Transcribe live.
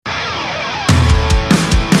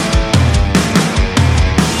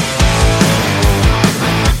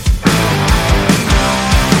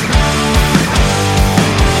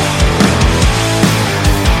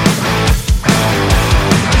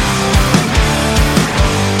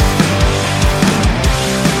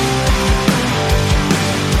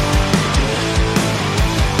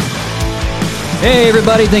Hey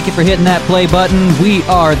everybody, thank you for hitting that play button. We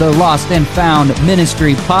are the Lost and Found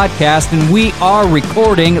Ministry Podcast, and we are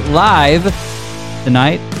recording live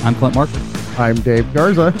tonight. I'm Clint Marker. I'm Dave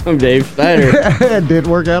Garza. I'm Dave Schneider. It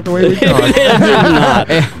didn't work out the way we thought. It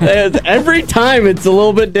did not. Every time it's a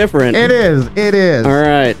little bit different. It is. All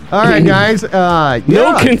right, guys.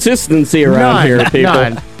 No consistency around here, people.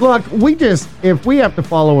 None. Look, if we have to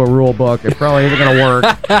follow a rule book, it probably isn't going to work.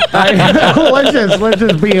 Let's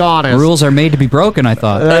just be honest. Rules are made to be broken, I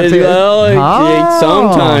thought.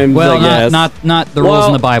 Sometimes. Well, I guess. not the rules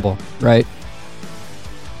in the Bible, right?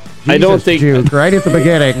 Jesus, I don't think Juke, right at the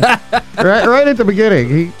beginning. right at the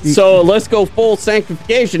beginning. So let's go full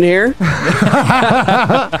sanctification here.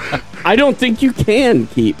 I don't think you can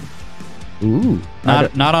keep. Ooh,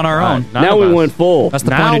 not on our own. Now we went full. That's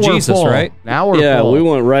the point of Jesus, full. right? Now we're full. We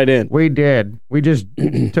went right in. We did. We just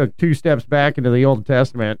took 2 steps back into the Old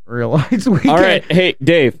Testament. Realized we. All right, hey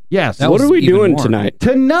Dave. Yes. What are we doing more. tonight?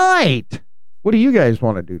 Tonight. What do you guys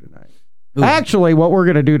want to do tonight? Ooh. Actually, what we're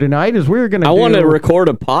going to do tonight is we're going to. I want to record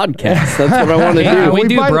a podcast. That's what I want to Yeah, do. we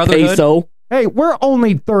do Brotherhood. Peso. Hey, we're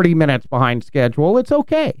only 30 minutes behind schedule. It's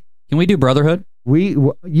okay. Can we do Brotherhood?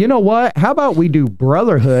 You know what? How about we do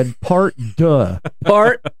Brotherhood Part Deux?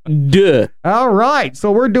 Part Deux. All right.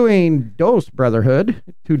 So we're doing Deux Brotherhood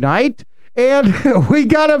tonight. And we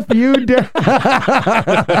got a few.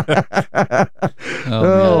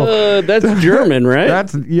 That's German, right?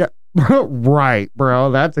 That's right,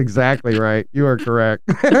 bro. That's exactly right. You are correct.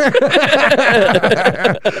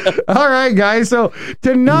 All right, guys. So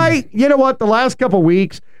tonight, you know what? The last couple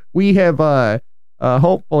weeks, we have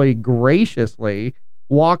hopefully graciously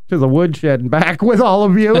walked to the woodshed and back with all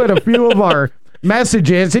of you and a few of our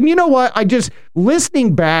messages. And you know what? I just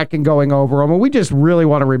listening back and going over them, and we just really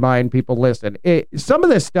want to remind people, listen, some of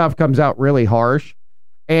this stuff comes out really harsh,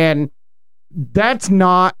 and that's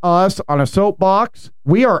not us on a soapbox.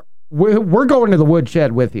 We're going to the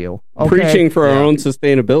woodshed with you. Okay? Preaching for our own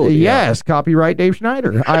sustainability. Yes, copyright Dave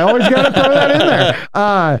Schneider. I always got to throw that in there.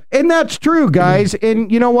 And that's true, guys.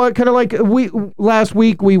 And you know what? Kind of like last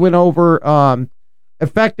week we went over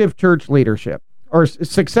effective church leadership or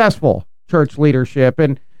successful church leadership,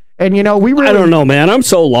 and you know we really. I don't know, man. I'm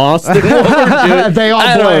so lost in what we're doing. They all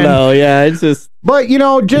blend. I don't know. Yeah, it's just. But you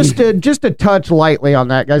know, just to touch lightly on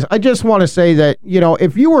that, guys. I just want to say that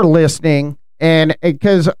if you were listening. And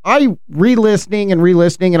because I re-listening, and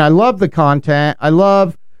I love the content. I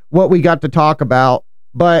love what we got to talk about.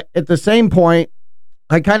 But at the same point,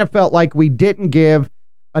 I kind of felt like we didn't give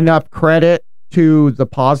enough credit to the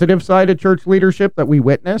positive side of church leadership that we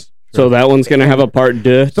witnessed. So that one's going to have a part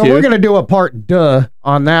deux. So we're going to do a part deux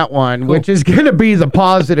on that one, which is going to be the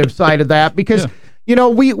positive side of that. Because,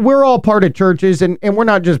 we're all part of churches, and we're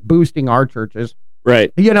not just boosting our churches.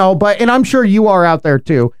 Right. And I'm sure you are out there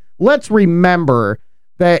too. Let's remember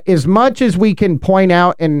that as much as we can point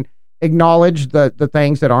out and acknowledge the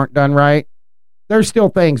things that aren't done right, there's still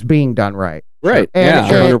things being done right. Right.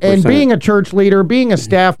 And being a church leader, being a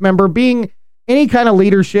staff member, being any kind of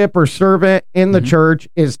leadership or servant in the church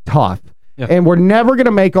is tough. Yeah. And we're never going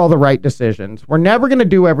to make all the right decisions. We're never going to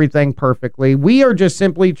do everything perfectly. We are just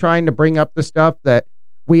simply trying to bring up the stuff that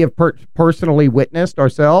we have personally witnessed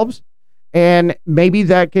ourselves. And maybe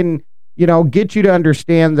that can get you to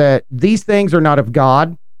understand that these things are not of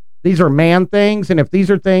God. These are man things. And if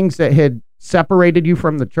these are things that had separated you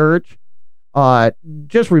from the church,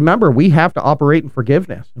 just remember, we have to operate in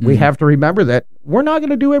forgiveness. Mm-hmm. We have to remember that we're not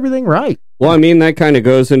going to do everything right. Well, I mean, that kind of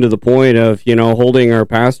goes into the point of, holding our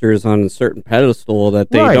pastors on a certain pedestal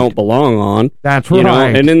that they don't belong on. That's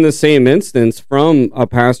right. And in the same instance, from a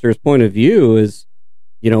pastor's point of view is,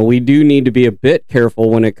 we do need to be a bit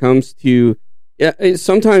careful when it comes to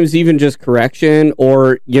sometimes even just correction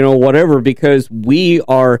or, whatever, because we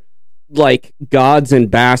are like God's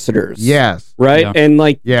ambassadors. Yes. Right. Yeah. And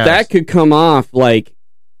that could come off like,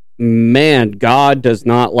 man, God does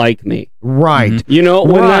not like me. Right.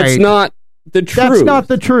 Mm-hmm. When that's not the truth. That's not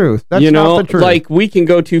the truth. That's not the truth. Like we can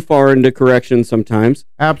go too far into correction sometimes.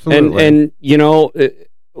 Absolutely. And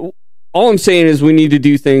all I'm saying is we need to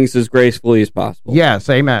do things as gracefully as possible. Yes.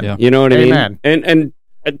 Amen. Yeah. You know what I mean? And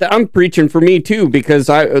I'm preaching for me too, because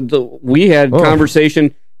we had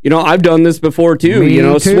conversation. I've done this before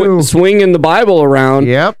too. Too. Swinging the Bible around.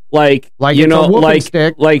 Yep. Like it's a whooping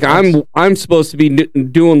stick. Like I'm supposed to be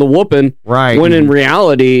doing the whooping. Right. When in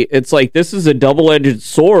reality, it's like this is a double-edged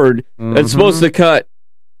sword that's supposed to cut.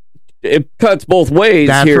 It cuts both ways.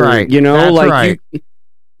 That's here. Right. That's right.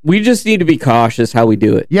 We just need to be cautious how we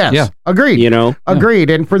do it. Yes. Yeah. Agreed.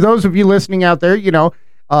 Agreed. And for those of you listening out there,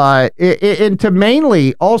 and to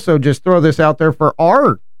mainly also just throw this out there for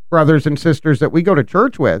our brothers and sisters that we go to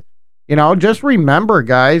church with, just remember,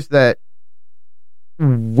 guys, that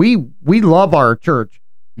we love our church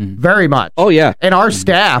very much. Oh, yeah. And our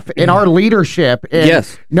staff and our leadership. And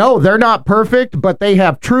yes. No, they're not perfect, but they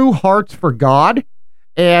have true hearts for God.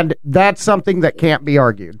 And that's something that can't be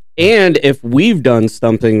argued. And if we've done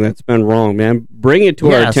something that's been wrong, man, bring it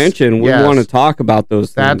to our attention. We want to talk about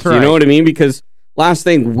those things. That's right. You know what I mean? Because last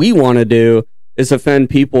thing we want to do is offend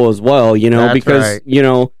people as well, That's because,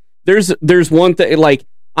 right. There's one thing, like,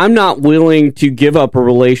 I'm not willing to give up a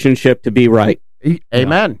relationship to be right.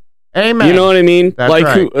 Amen. Amen. You know what I mean? That's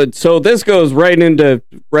right. So this goes right into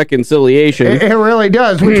reconciliation. It really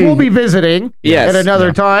does, which we'll be visiting at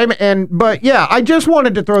another time. But I just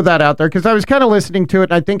wanted to throw that out there because I was kind of listening to it,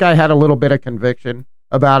 and I think I had a little bit of conviction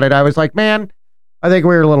about it. I was like, man, I think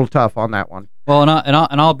we were a little tough on that one. Well,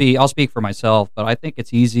 I'll speak for myself, but I think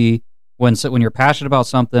it's easy when you're passionate about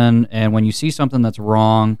something and when you see something that's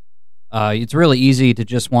wrong, it's really easy to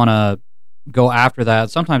just want to go after that.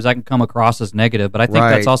 Sometimes that can come across as negative, but I think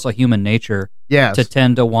that's also human nature to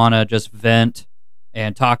tend to want to just vent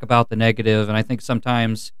and talk about the negative. And I think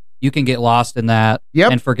sometimes you can get lost in that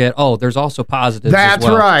and forget, there's also positives as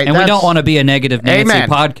well. Right. And we don't want to be a negative Nancy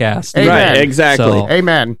podcast. Amen. Right, exactly. So,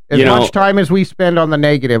 amen. As much time as we spend on the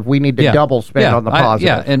negative, we need to double spend on the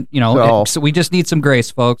positive. And so we just need some grace,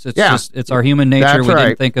 folks. It's it's our human nature. We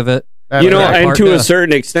didn't think of it. And to a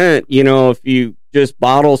certain extent, if you just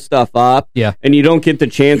bottle stuff up and you don't get the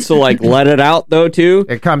chance to let it out though too,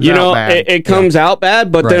 it comes out bad. It comes out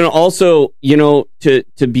bad, but then also,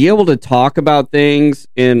 to be able to talk about things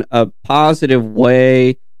in a positive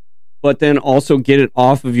way, but then also get it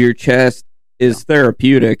off of your chest is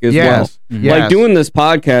therapeutic as well. Like doing this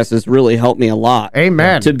podcast has really helped me a lot.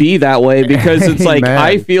 Amen. To be that way, because it's like,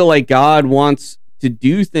 I feel like God wants to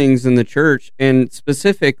do things in the church and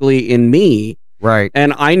specifically in me. Right.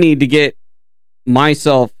 And I need to get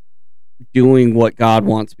myself doing what God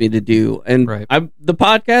wants me to do. And the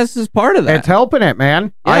podcast is part of that. It's helping it,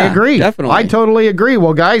 man. Yeah, I agree. Definitely. I totally agree.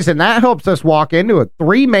 Well, guys, and that helps us walk into it.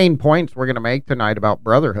 3 main points we're going to make tonight about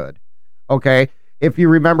brotherhood. Okay. If you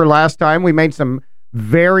remember last time, we made some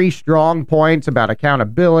very strong points about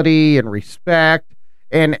accountability and respect.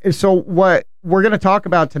 And so what we're going to talk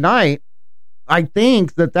about tonight, I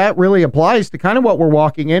think that really applies to kind of what we're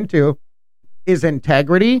walking into is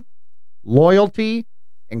integrity, loyalty,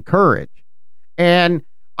 and courage. And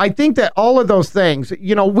I think that all of those things,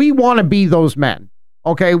 we want to be those men.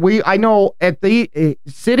 Okay. I know at the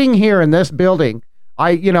sitting here in this building,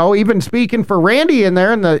 even speaking for Randy in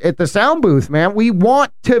there at the sound booth, man, we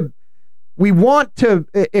want to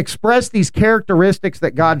express these characteristics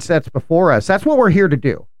that God sets before us. That's what we're here to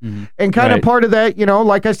do. Mm-hmm. And kind of part of that,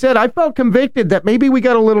 like I said, I felt convicted that maybe we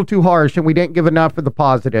got a little too harsh and we didn't give enough of the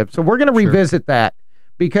positive. So we're going to revisit that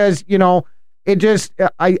because, it just,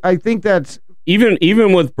 I think that's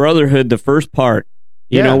even with brotherhood, the first part,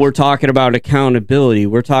 we're talking about accountability.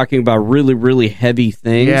 We're talking about really, really heavy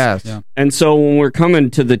things. Yes. Yeah. And so when we're coming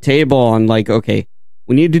to the table on okay,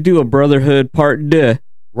 we need to do a brotherhood part 2.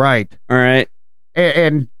 Right. All right.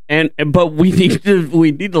 But we need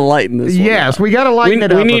to lighten this one up. We got to lighten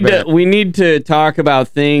it up a bit. We need to talk about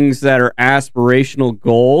things that are aspirational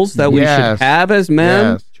goals that we should have as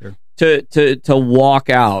men to walk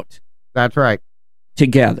out. That's right.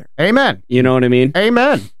 Together. Amen. You know what I mean?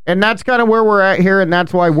 Amen. And that's kind of where we're at here, and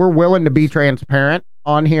that's why we're willing to be transparent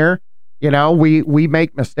on here. We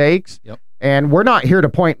make mistakes, and we're not here to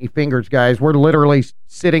point any fingers, guys. We're literally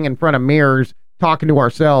sitting in front of mirrors talking to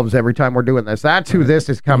ourselves every time we're doing this. That's who this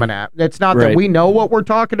is coming at. It's not that we know what we're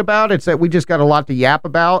talking about. It's that we just got a lot to yap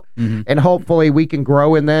about, and hopefully we can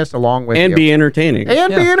grow in this along with and be entertaining.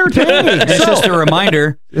 And be entertaining. It's just a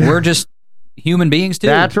reminder, we're just human beings too.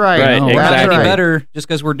 That's right. We're not any better just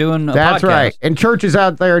because we're doing a podcast. That's right. And churches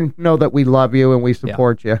out there know that we love you and we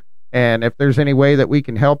support you. And if there's any way that we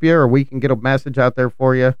can help you or we can get a message out there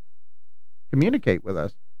for you, communicate with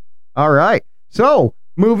us. All right. So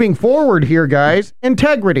moving forward here, guys,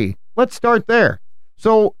 integrity. Let's start there.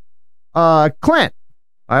 So, Clint,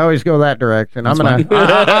 I always go that direction.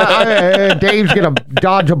 Dave's gonna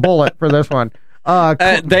dodge a bullet for this one.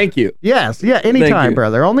 Thank you. Yes. Yeah. Anytime,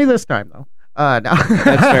 brother. Only this time, though. No.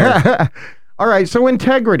 That's fair. All right. So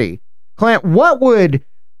integrity, Clint, what would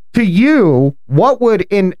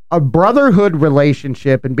in a brotherhood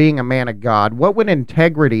relationship and being a man of God, what would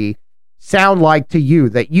integrity sound like to you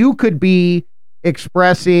that you could be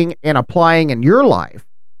expressing and applying in your life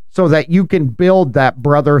so that you can build that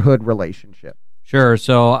brotherhood relationship? Sure.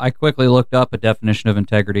 So I quickly looked up a definition of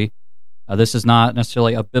integrity. This is not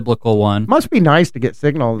necessarily a biblical one. Must be nice to get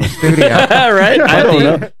signal in the studio. Right? I don't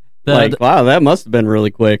know. Wow, that must have been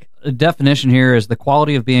really quick. The definition here is the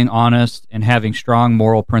quality of being honest and having strong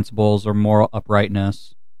moral principles or moral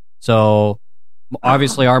uprightness. So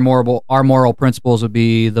obviously our moral principles would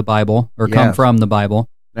be the Bible or come from the Bible.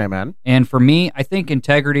 Amen. And for me, I think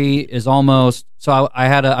integrity is almost, so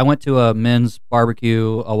I went to a men's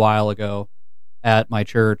barbecue a while ago at my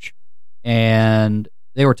church, and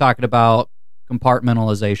they were talking about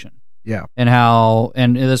compartmentalization. Yeah.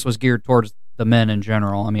 And this was geared towards the men in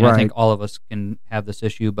general. I mean, I think all of us can have this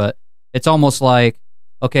issue, but it's almost like,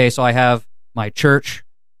 okay, so I have my church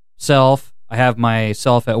self, I have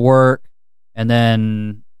myself at work, and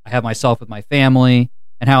then I have myself with my family,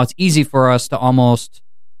 and how it's easy for us to almost,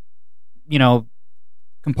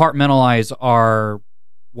 compartmentalize our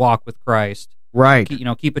walk with Christ. Right.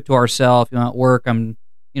 Keep it to ourselves. At work, I'm,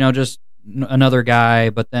 just another guy,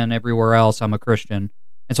 but then everywhere else, I'm a Christian.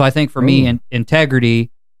 And so I think for me,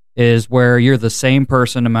 integrity is where you're the same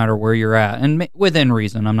person no matter where you're at, and within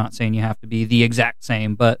reason. I'm not saying you have to be the exact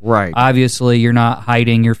same, but obviously you're not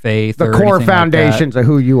hiding your faith. The core foundations of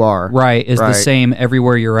who you are, is the same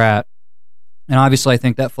everywhere you're at. And obviously I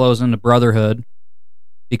think that flows into brotherhood,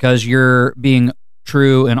 because you're being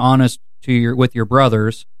true and honest with your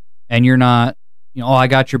brothers, and you're not, I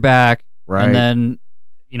got your back, and then,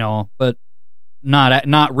 but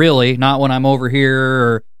not really, not when I'm over here,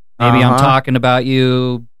 or maybe I'm talking about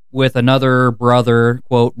you with another brother,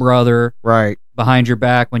 quote, brother, behind your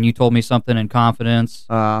back when you told me something in confidence,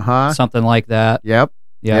 something like that. Yep.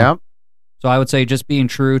 So I would say just being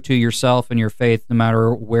true to yourself and your faith, no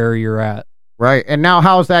matter where you're at. Right. And now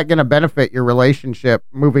how is that going to benefit your relationship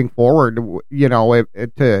moving forward,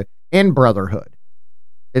 in brotherhood?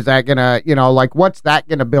 Is that going to, what's that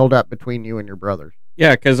going to build up between you and your brothers?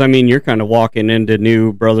 Yeah, because, you're kind of walking into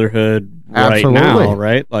new brotherhood right now,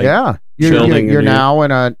 right? You're now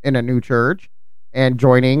in a new church and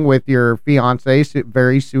joining with your fiance,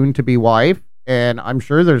 very soon to be wife, and I'm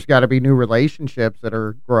sure there's got to be new relationships that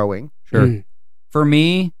are growing. Sure. For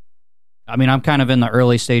me, I'm kind of in the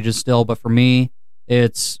early stages still, but for me,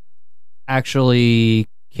 it's actually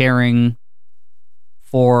caring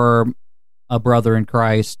for a brother in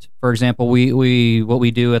Christ. For example, we what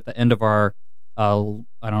we do at the end of our I don't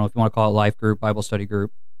know if you want to call it life group, Bible study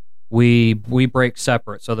group, we break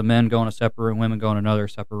separate. So the men go in a separate room, women go in another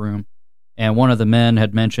separate room. And one of the men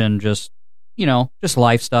had mentioned just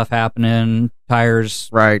life stuff happening, tires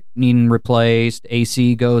needing replaced,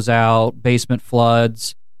 AC goes out, basement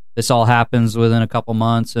floods. This all happens within a couple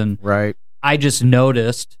months. And I just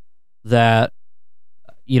noticed that,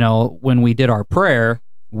 when we did our prayer,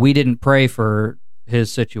 we didn't pray for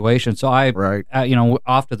his situation. So I,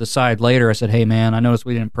 off to the side later, I said, "Hey man, I noticed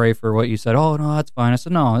we didn't pray for what you said." "Oh no, that's fine." I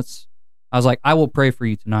said, "No, I was like, I will pray for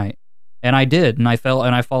you tonight." And I did, and I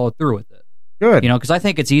followed through with it. Good. Because I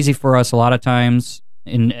think it's easy for us a lot of times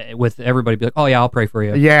with everybody be like, "Oh yeah, I'll pray for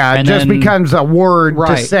you." Yeah, and it just becomes a word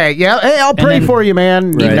to say. Yeah, hey, I'll pray for you,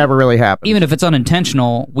 man. It never really happens. Even if it's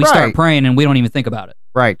unintentional, we start praying and we don't even think about it.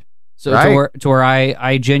 Right. So to where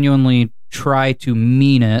I genuinely try to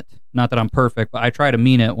mean it. Not that I'm perfect, but I try to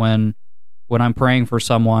mean it when I'm praying for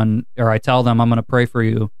someone, or I tell them I'm going to pray for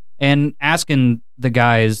you, and asking the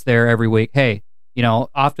guys there every week, "Hey,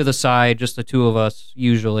 off to the side, just the two of us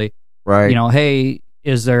usually, hey,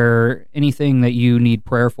 is there anything that you need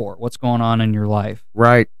prayer for? What's going on in your life?"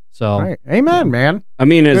 So, amen, man. As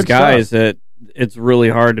good guys, it's really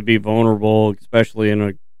hard to be vulnerable, especially in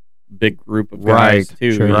a big group of guys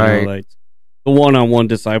too. Sure. The one-on-one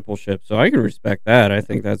discipleship. So I can respect that. I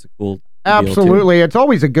think that's a cool Absolutely. deal too. It's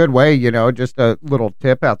always a good way, just a little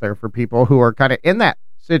tip out there for people who are kind of in that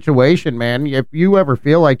situation, man. If you ever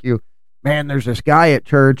feel like there's this guy at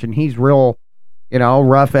church and he's real,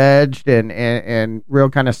 rough-edged and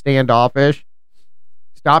real kind of standoffish,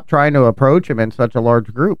 stop trying to approach him in such a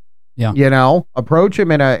large group. Yeah. Approach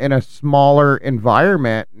him in a smaller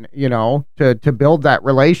environment, to build that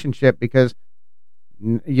relationship, because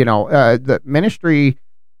the ministry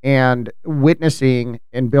and witnessing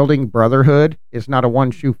and building brotherhood is not a one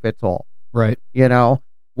shoe fits all. Right.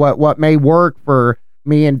 What may work for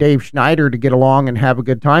me and Dave Schneider to get along and have a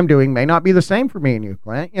good time doing may not be the same for me and you,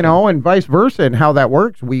 Clint, and vice versa. And how that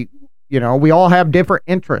works, we all have different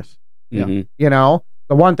interests. Yeah.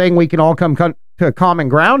 The one thing we can all come to common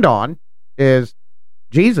ground on is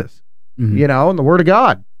Jesus, and the Word of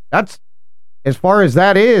God. That's, as far as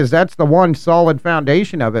that's the one solid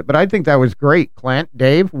foundation of it. But I think that was great, Clint.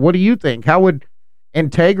 Dave, what do you think? How would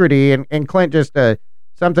integrity and Clint, just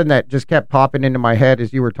something that just kept popping into my head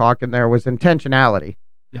as you were talking there was intentionality.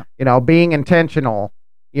 Yeah. Being intentional,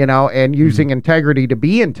 and using integrity to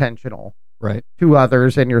be intentional right to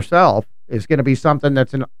others and yourself is going to be something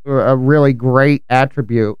that's a really great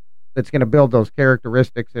attribute that's going to build those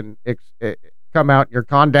characteristics and come out in your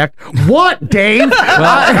conduct. What, Dave?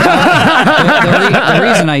 Well, the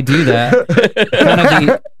reason I do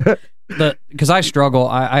that, because I struggle,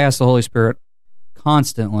 I ask the Holy Spirit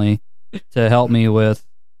constantly to help me with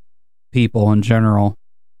people in general,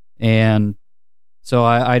 and so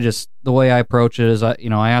I just, the way I approach it is I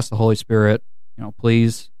ask the Holy Spirit,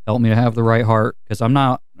 please help me to have the right heart, because I'm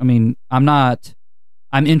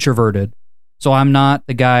introverted. So I'm not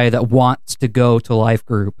the guy that wants to go to life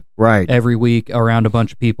group every week around a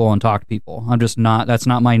bunch of people and talk to people. I'm just not. That's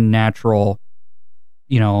not my natural,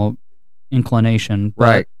 inclination.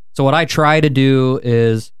 Right. So what I try to do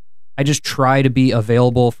is I just try to be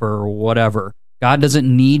available for whatever. God doesn't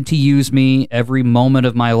need to use me every moment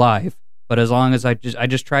of my life, but as long as I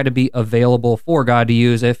just try to be available for God to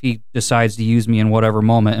use if He decides to use me in whatever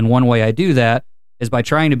moment. And one way I do that is by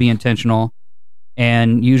trying to be intentional,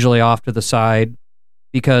 and usually off to the side,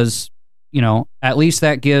 because, at least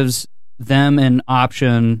that gives them an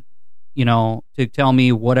option, to tell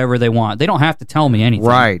me whatever they want. They don't have to tell me anything.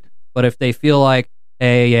 Right. But if they feel like,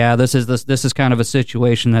 hey, yeah, this is kind of a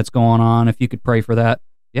situation that's going on, if you could pray for that,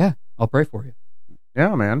 yeah, I'll pray for you.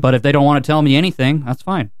 Yeah, man. But if they don't want to tell me anything, that's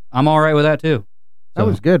fine. I'm all right with that too. That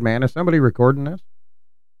was good, man. Is somebody recording this?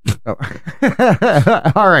 Oh.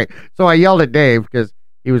 All right. So I yelled at Dave because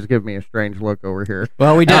he was giving me a strange look over here.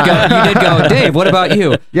 Well, you did go, Dave, what about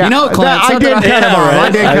you? Yeah, Clint, I did cut him off. I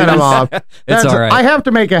did cut him off. It's all right. I have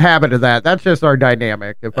to make a habit of that. That's just our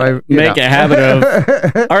dynamic. If I make a habit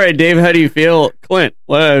of. All right, Dave, how do you feel? Clint,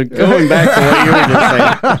 going back to what you were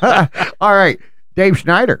just saying. All right, Dave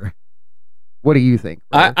Schneider, what do you think?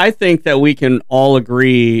 I think that we can all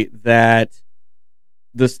agree that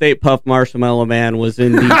the State Puft Marshmallow Man was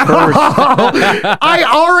in the first. I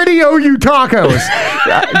already owe you tacos.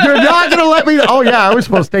 You're not going to let me. Oh, yeah, I was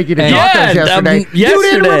supposed to take you to tacos yesterday. You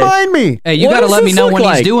didn't remind me. Hey, you got to let me know when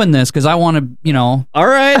he's doing this, because I want to, All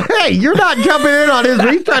right. Hey, you're not jumping in on his.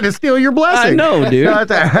 He's trying to steal your blessing. I know,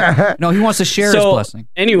 dude. No, he wants to share his blessing.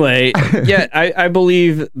 Anyway, yeah, I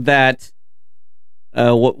believe that.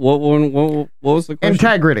 What was the question?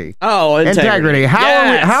 Integrity. Oh, integrity.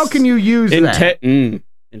 How can you use that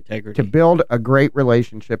integrity to build a great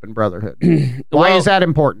relationship in brotherhood? Why is that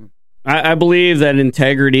important? I believe that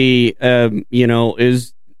integrity,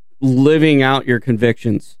 is living out your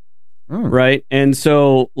convictions, right? And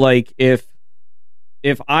so, like, if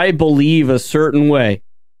I believe a certain way,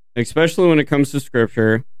 especially when it comes to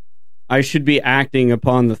Scripture, I should be acting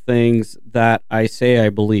upon the things that I say I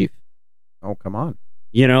believe. Oh, come on.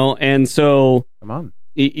 And so... Come on.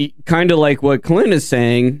 Kind of like what Clint is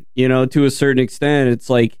saying, to a certain extent, it's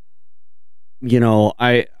like,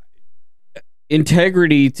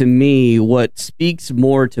 integrity to me, what speaks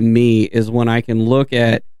more to me is when I can look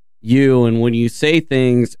at you and when you say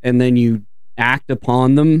things and then you act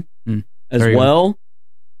upon them as well.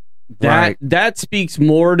 That speaks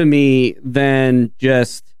more to me than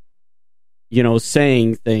just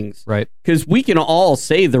saying things. Right. Because we can all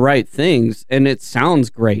say the right things and it sounds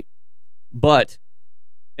great. But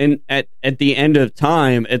at the end of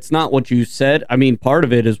time, it's not what you said. I mean, part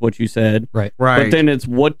of it is what you said. Right. But then it's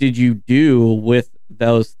what did you do with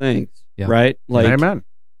those things? Yeah. Right? Like, amen.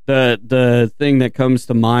 The thing that comes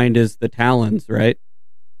to mind is the talons, right?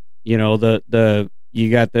 You got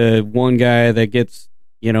the one guy that gets,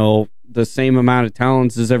 the same amount of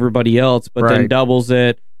talents as everybody else, but then doubles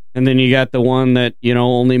it. And then you got the one that,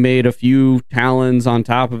 only made a few talons on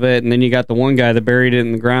top of it. And then you got the one guy that buried it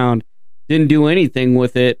in the ground, didn't do anything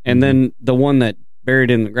with it. And then the one that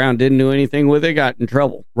buried it in the ground didn't do anything with it, got in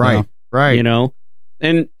trouble. Right. Right.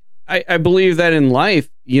 And I believe that in life,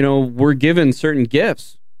 we're given certain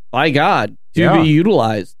gifts by God to be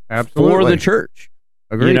utilized for the church.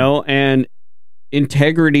 Agreed. And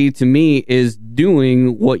integrity to me is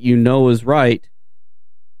doing what you know is right,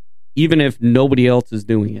 even if nobody else is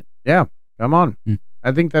doing it. Yeah, come on.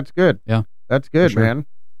 I think that's good. Yeah, that's good, sure, man.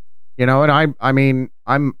 And I mean,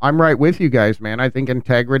 I'm right with you guys, man. I think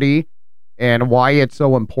integrity and why it's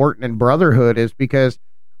so important in brotherhood is because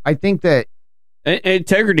I think that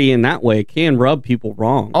integrity in that way can rub people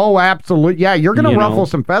wrong. Oh, absolutely. Yeah, you're going to ruffle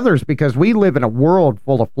some feathers because we live in a world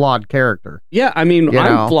full of flawed character. Yeah, I mean,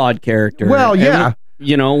 I'm flawed character. Well, yeah.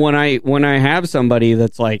 And, when I have somebody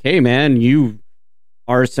that's like, hey, man, you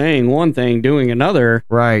are saying one thing, doing another.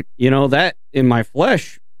 Right. That in my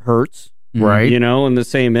flesh hurts. Right. In the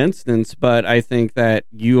same instance. But I think that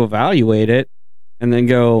you evaluate it and then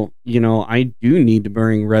go, I do need to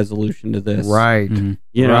bring resolution to this. Right.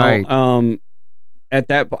 At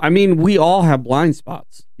that, I mean, we all have blind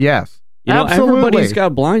spots. Yes. You know, Absolutely. everybody's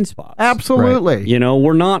got blind spots. Absolutely. Right? You know,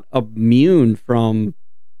 we're not immune from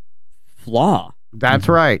flaw. That's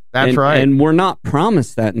right. That's right. And we're not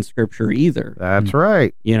promised that in Scripture either. That's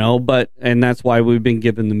right. You know, and that's why we've been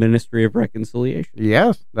given the ministry of reconciliation.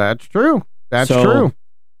 Yes, that's true. That's true.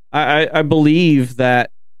 I believe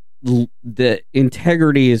that the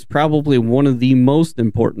integrity is probably one of the most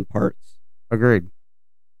important parts. Agreed.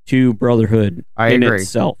 To brotherhood in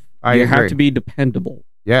itself. You have to be dependable.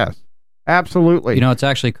 Yes, absolutely. You know, it's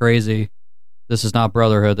actually crazy. This is not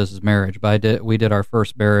brotherhood, this is marriage. But we did our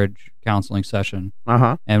first marriage counseling session.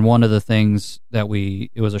 Uh-huh. And one of the things that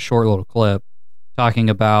it was a short little clip talking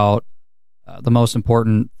about the most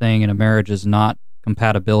important thing in a marriage is not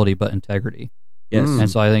compatibility, but integrity. Yes. And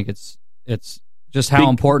so I think it's just how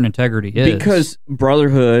important integrity is. Because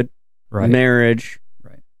brotherhood, marriage,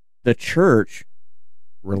 the church,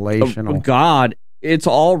 relational, God, it's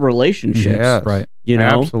all relationships. Yes. Right. You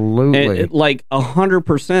know? Absolutely. Like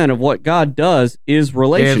 100% of what God does is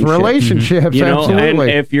relationships. Is relationships, mm-hmm. You know? Absolutely.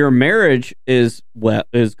 And if your marriage is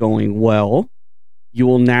going well, you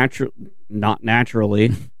will not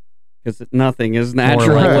naturally, because nothing is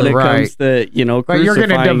natural when it comes to, you know, but you're going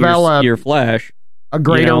to develop your flesh. A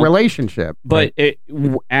greater relationship. But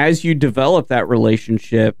as you develop that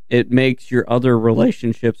relationship, it makes your other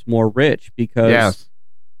relationships more rich because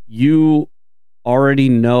you already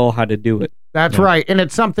know how to do it. That's right. And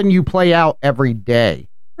it's something you play out every day.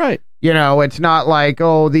 Right. You know, it's not like,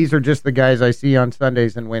 oh, these are just the guys I see on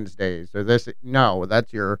Sundays and Wednesdays or this. No,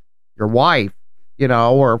 that's your wife, you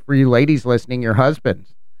know, or for you ladies listening, your husband.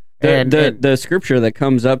 The scripture that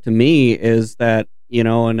comes up to me is that, you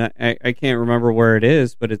know, and I can't remember where it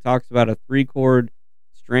is, but it talks about a 3-cord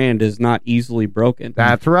strand is not easily broken.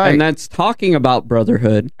 That's right. And that's talking about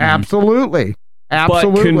brotherhood. Absolutely.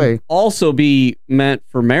 Absolutely. But can also be meant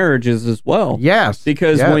for marriages as well. Yes.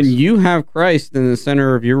 Because when you have Christ in the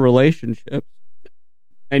center of your relationship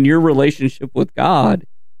and your relationship with God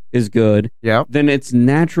is good, then it's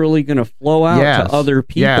naturally going to flow out to other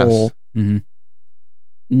people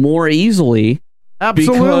more easily.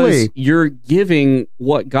 Absolutely. Because you're giving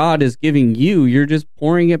what God is giving you, you're just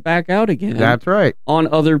pouring it back out again. That's right. On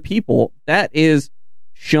other people. That is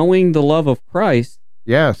showing the love of Christ.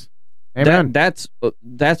 Yes. Amen. That's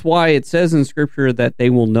why it says in Scripture that they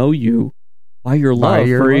will know you by your love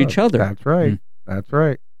for each other. That's right. That's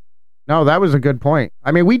right. No, that was a good point.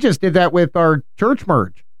 I mean, we just did that with our church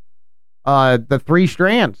merge. The 3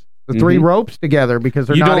 strands, the 3 ropes together because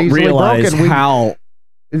they're not easily broken. You don't realize how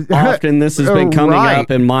often this has been coming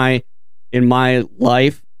up in my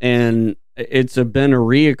life, and it's been a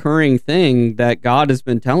reoccurring thing that God has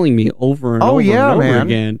been telling me over and over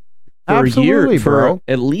again. For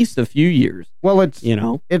at least a few years. Well,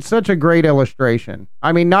 it's such a great illustration.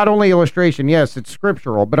 I mean, not only illustration, yes, it's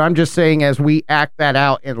scriptural, but I'm just saying as we act that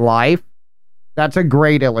out in life, that's a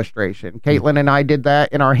great illustration. Caitlin and I did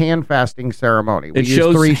that in our hand fasting ceremony. We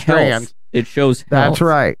used 3 strands. It shows health. That's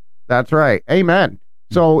right. That's right. Amen.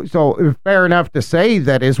 So fair enough to say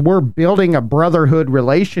that as we're building a brotherhood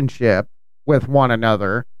relationship with one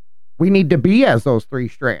another, we need to be as those 3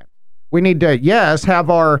 strands. We need to, have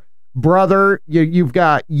our brother, you've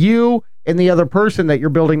got you and the other person that you're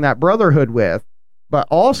building that brotherhood with, but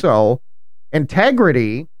also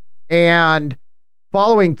integrity and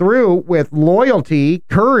following through with loyalty,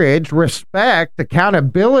 courage, respect,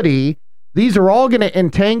 accountability. These are all going to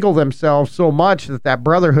entangle themselves so much that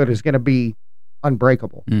brotherhood is going to be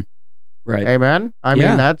unbreakable. Right. Amen. I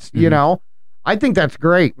mean, that's, you know, I think that's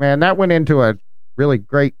great, man. That went into a really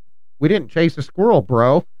great, we didn't chase a squirrel,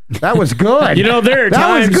 bro. That was good. You know, there are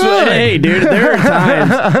times, hey, dude, there are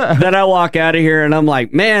times that I walk out of here and I'm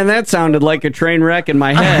like, man, that sounded like a train wreck in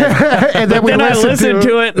my head. And then I listen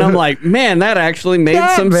to it and I'm like, man, that actually made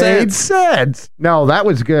some sense. No, that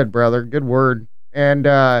was good, brother. Good word. And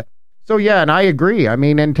so, yeah, and I agree. I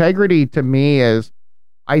mean, integrity to me is,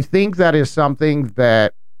 I think that is something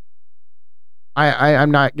that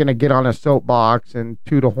I'm not going to get on a soapbox and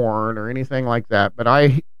toot a horn or anything like that, but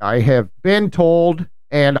I have been told,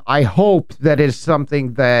 and I hope that is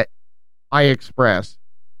something that I express,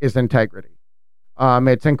 is integrity.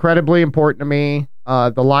 It's incredibly important to me.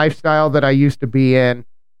 The lifestyle that I used to be in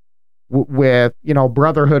with,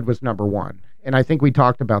 brotherhood was number 1. And I think we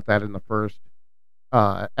talked about that in the first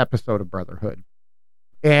episode of Brotherhood.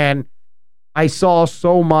 And I saw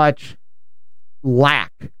so much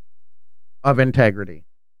lack of integrity,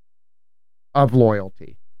 of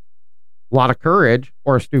loyalty. A lot of courage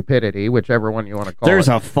or stupidity, whiwhichever one you want to call it. There's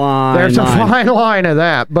a fine line of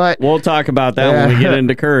that, but we'll talk about that when we get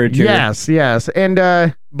into courage. Yes. And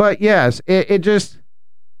but yes, it just,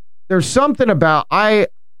 there's something about,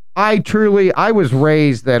 I was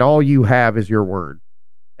raised that all you have is your word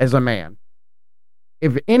as a man.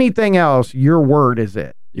 If anything else, your word is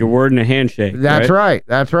it. Your word and a handshake. That's right.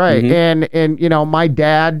 That's right. Mm-hmm. And you know, my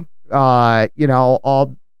dad, you know,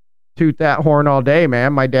 I'll toot that horn all day,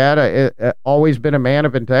 man. My dad always been a man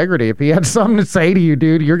of integrity. If he had something to say to you,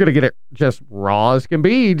 dude, you're gonna get it just raw as can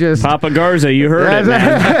be. Just Papa Garza, you heard it,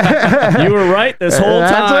 man. You were right this whole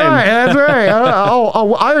time. That's right. I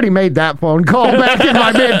already made that phone call back in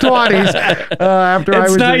my mid-20s. After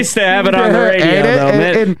it's nice to have it on the radio, though,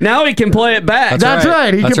 man. Now he can play it back. That's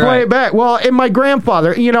right. He can play it back. Well, and my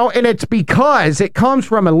grandfather, you know, and it's because it comes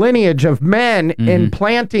from a lineage of men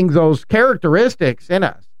implanting those characteristics in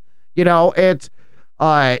us. You know, it's,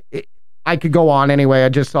 I could go on anyway. I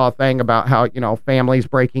just saw a thing about how, you know, families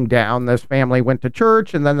breaking down. This family went to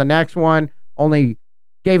church, and then the next one only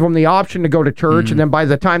gave them the option to go to church. And then by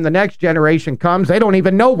the time the next generation comes, they don't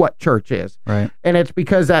even know what church is. Right. And it's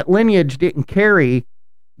because that lineage didn't carry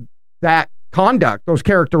that conduct, those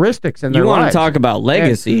characteristics in their lives. You want to talk about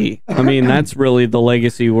legacy. I mean, that's really the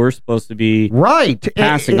legacy we're supposed to be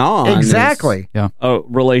passing on. Exactly. A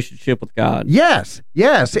relationship with God. Yes.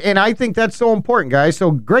 And I think that's so important, guys.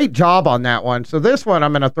 So great job on that one. So this one,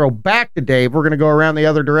 I'm going to throw back to Dave. We're going to go around the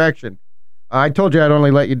other direction. I told you I'd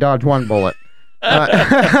only let you dodge one bullet.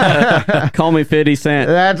 Call me 50 Cent.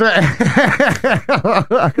 That's right.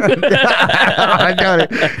 I got it.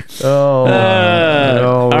 Oh,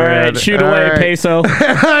 all right, shoot away, Peso.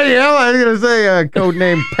 Yeah, I was gonna say code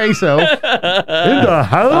name Peso in the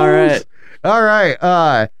house. All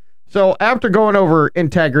right. So after going over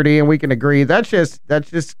integrity, and we can agree that's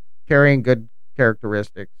just carrying good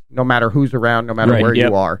characteristics, no matter who's around, no matter where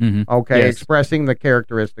you are. Okay, expressing the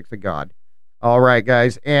characteristics of God. All right,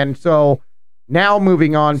 guys, and so. Now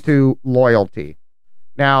moving on to loyalty.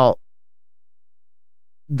 Now,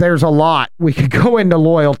 there's a lot. We could go into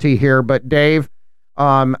loyalty here, but Dave,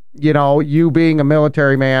 you know, you being a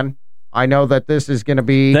military man, I know that this is going to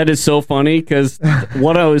be... That is so funny, because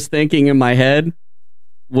what I was thinking in my head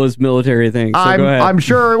was military things. So go ahead. I'm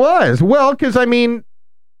sure it was. Well, because, I mean,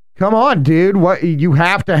 come on, dude. You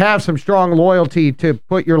have to have some strong loyalty to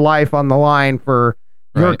put your life on the line for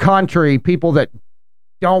your country, people that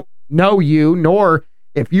don't know you, nor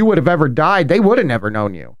if you would have ever died, they would have never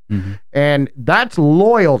known you. And that's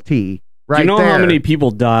loyalty right there. Do you know how many people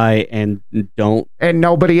die and don't? And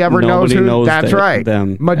nobody ever knows who? That's right.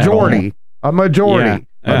 Them a majority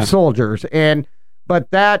of soldiers. But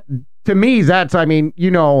that, to me, that's, I mean, you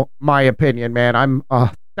know, my opinion, man. I'm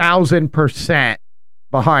 1,000%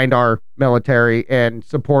 behind our military and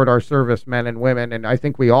support our servicemen and women. And I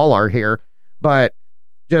think we all are here. But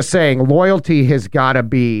just saying, loyalty has got to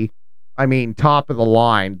be, I mean, top of the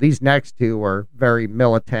line. These next two are very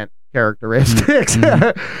militant characteristics.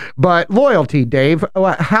 But loyalty, Dave,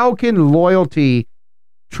 how can loyalty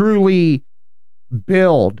truly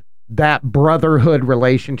build that brotherhood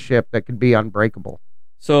relationship that could be unbreakable?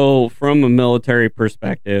 So from a military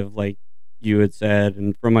perspective, like you had said,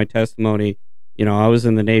 and from my testimony, you know, I was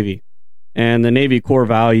in the Navy, and the Navy core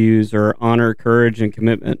values are honor, courage, and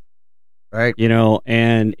commitment. Right. You know,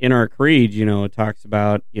 and in our creed, you know, it talks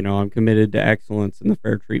about, you know, I'm committed to excellence and the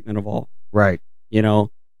fair treatment of all. Right. You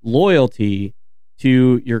know, loyalty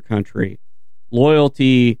to your country,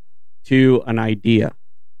 loyalty to an idea.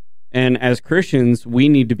 And as Christians, we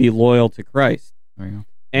need to be loyal to Christ. There you go.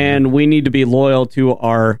 And we need to be loyal to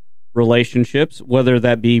our relationships, whether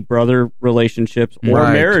that be brother relationships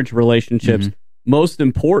or marriage relationships. Most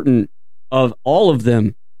important of all of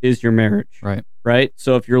them is your marriage. Right?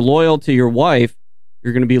 So if you're loyal to your wife,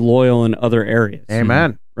 you're going to be loyal in other areas.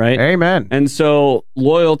 Amen. Right? Amen. And so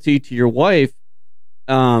loyalty to your wife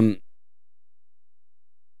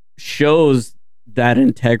shows that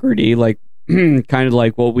integrity, like kind of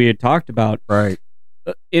like what we had talked about. Right.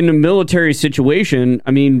 In a military situation, I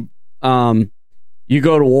mean, you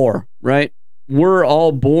go to war, right? We're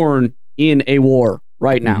all born in a war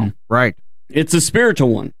right now. Right. It's a spiritual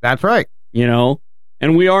one. That's right. You know,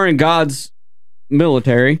 and we are in God's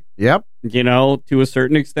military. Yep. You know, to a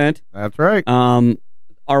certain extent. That's right.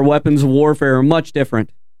 Our weapons of warfare are much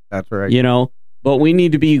different. That's right. You know, but we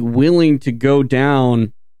need to be willing to go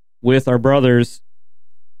down with our brothers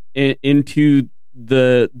into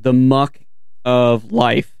the muck of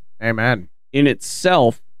life. Amen. In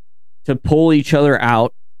itself, to pull each other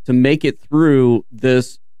out, to make it through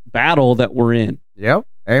this battle that we're in. Yep.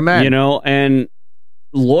 Amen. You know, and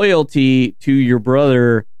loyalty to your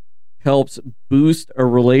brother helps boost a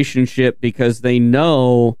relationship because they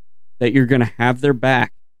know that you're going to have their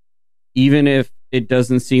back, even if it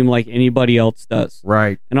doesn't seem like anybody else does.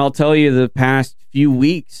 Right. And I'll tell you, the past few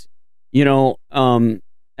weeks, you know,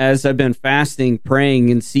 as I've been fasting, praying,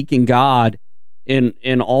 and seeking God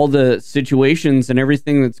in all the situations and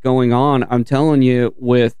everything that's going on, I'm telling you,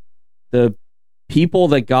 with the people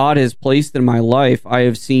that God has placed in my life, I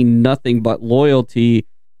have seen nothing but loyalty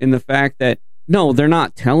in the fact that, no, they're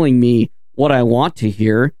not telling me what I want to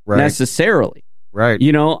hear necessarily. Right.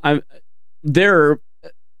 You know, there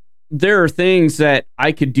are things that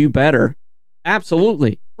I could do better.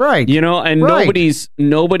 Absolutely. Right. You know, and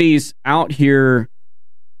nobody's out here.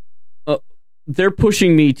 They're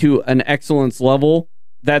pushing me to an excellence level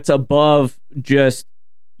that's above just,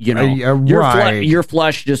 you know, your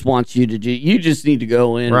flesh just wants you to do. You just need to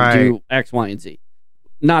go in and do X, Y, and Z.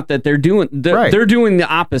 Not that they're doing. They're doing the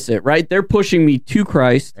opposite, right? They're pushing me to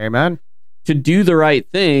Christ. Amen. To do the right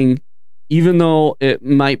thing, even though it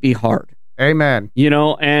might be hard. Amen. You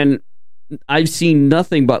know, and I've seen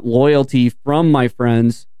nothing but loyalty from my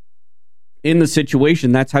friends in the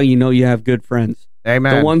situation. That's how you know you have good friends.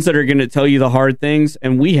 Amen. The ones that are going to tell you the hard things.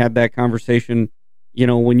 And we had that conversation, you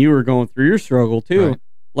know, when you were going through your struggle too. Right.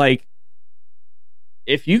 Like,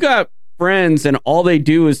 if you got friends and all they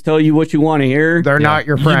do is tell you what you want to hear, they're not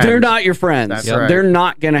your friends. They're not your friends. That's right. They're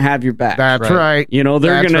not going to have your back. That's right. You know,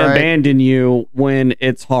 they're going to abandon you when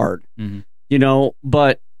it's hard. Mm-hmm. You know,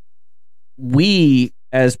 but we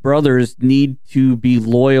as brothers need to be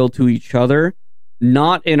loyal to each other,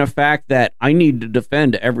 not in a fact that I need to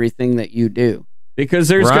defend everything that you do. Because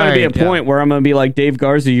there's going to be a point where I'm going to be like, Dave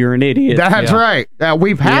Garza, you're an idiot. That's right.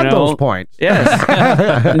 We've had those points.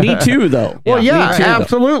 Yes. Me too, though. Well, yeah, me too,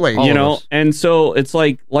 absolutely. You know, and so it's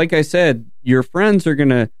like I said, your friends are going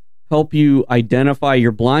to help you identify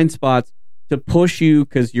your blind spots to push you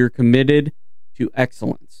because you're committed to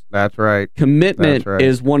excellence. That's right. Commitment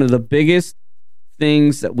is one of the biggest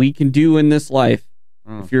things that we can do in this life.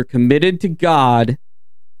 If you're committed to God,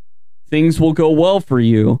 things will go well for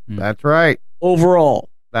you. That's right.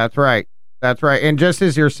 Overall. That's right. That's right. And just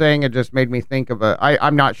as you're saying, it just made me think of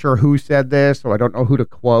I'm not sure who said this, so I don't know who to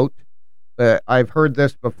quote, but I've heard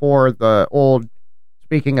this before, the old,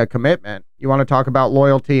 speaking of commitment, you want to talk about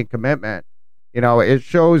loyalty and commitment. You know, it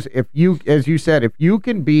shows if you, as you said, if you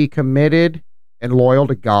can be committed and loyal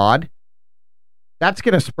to God, that's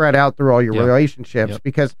going to spread out through all your relationships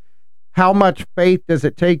because how much faith does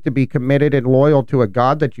it take to be committed and loyal to a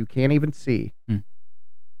God that you can't even see?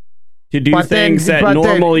 To do things that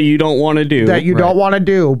normally you don't want to do. That you don't want to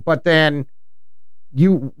do, but then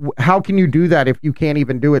how can you do that if you can't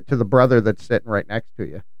even do it to the brother that's sitting right next to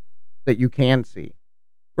you that you can see?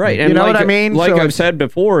 Right. You and know what I mean? Like I've said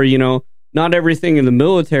before, you know, not everything in the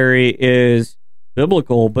military is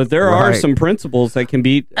biblical, but there are some principles that can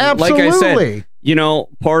be, absolutely. Like I said, you know,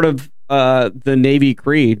 part of the Navy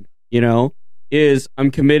creed, you know, is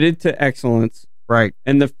I'm committed to excellence. Right.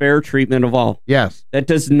 And the fair treatment of all. Yes. That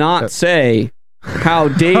does not say how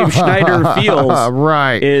Dave Schneider feels.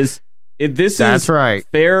 Right. This is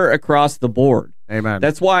fair across the board. Amen.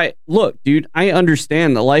 That's why, look, dude, I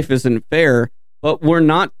understand that life isn't fair, but we're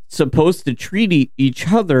not supposed to treat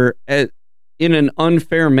each other in an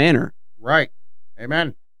unfair manner. Right.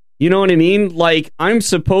 Amen. You know what I mean? Like, I'm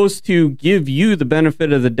supposed to give you the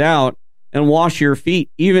benefit of the doubt and wash your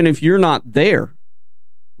feet, even if you're not there.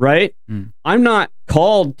 Right? I'm not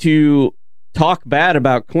called to talk bad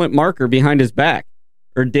about Clint Marker behind his back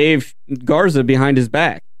or Dave Garza behind his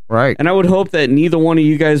back. Right. And I would hope that neither one of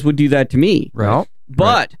you guys would do that to me. Right.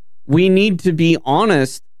 But we need to be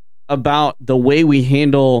honest about the way we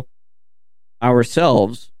handle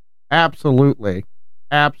ourselves. Absolutely.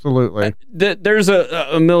 Absolutely. There's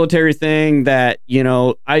a military thing that, you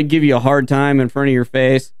know, I give you a hard time in front of your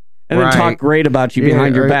face. And then talk great about you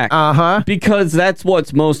behind your back. Uh-huh. Because that's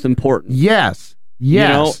what's most important. Yes. Yes.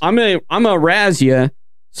 You know, I'm gonna razz you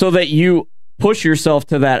so that you push yourself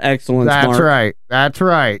to that excellence mark. That's right. That's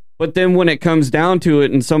right. But then when it comes down to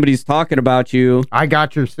it and somebody's talking about you, I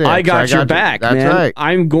got your six. I got your back, That's man. Right.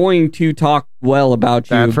 I'm going to talk well about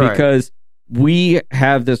you because we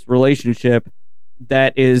have this relationship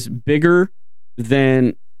that is bigger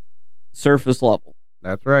than surface level.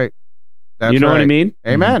 That's right. That's you know what I mean?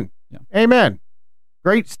 Amen. Yeah. Amen.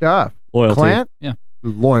 Great stuff. Loyalty. Clint? Yeah.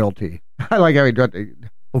 Loyalty. I like how he did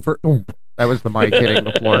that was the mic hitting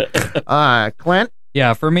the floor. Clint?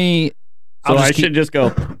 Yeah, for me... So I should just go...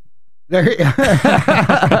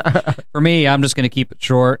 For me, I'm just going to keep it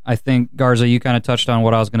short. I think, Garza, you kind of touched on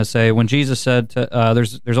what I was going to say. When Jesus said,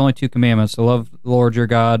 there's only two commandments, to love the Lord your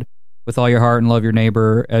God with all your heart and love your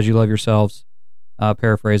neighbor as you love yourselves,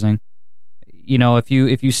 paraphrasing. You know, if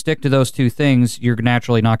you stick to those two things, you're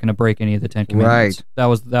naturally not going to break any of the 10 commandments.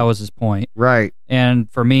 Right. That was his point. Right.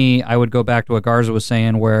 And for me, I would go back to what Garza was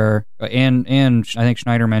saying, where and I think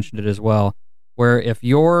Schneider mentioned it as well, where if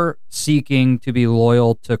you're seeking to be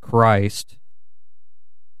loyal to Christ,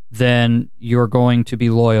 then you're going to be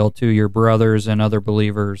loyal to your brothers and other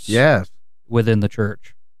believers within the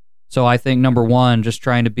church. So I think, number one, just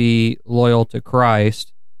trying to be loyal to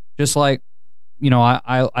Christ, just like,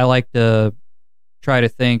 I like to try to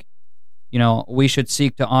think, we should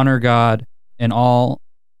seek to honor God in all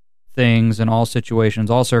things, in all situations,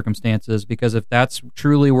 all circumstances, because if that's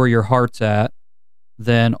truly where your heart's at,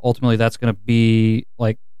 then ultimately that's going to be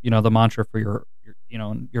like, the mantra for your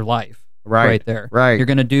life. Right there. Right. You're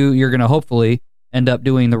going to hopefully end up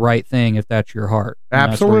doing the right thing if that's your heart.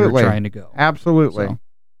 Absolutely. That's where you're trying to go. Absolutely. So.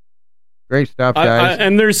 Great stuff, guys.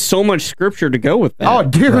 And there's so much scripture to go with that. Oh,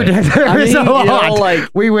 dude, there's a lot.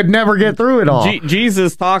 We would never get through it all.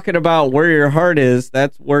 Jesus talking about where your heart is,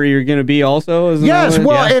 that's where you're going to be also? Yes,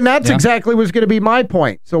 well, and that's exactly what's going to be my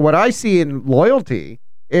point. So what I see in loyalty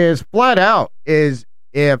is flat out is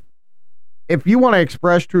if you want to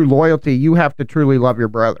express true loyalty, you have to truly love your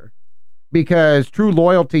brother. Because true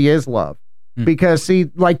loyalty is love. Because, see,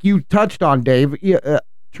 like you touched on, Dave,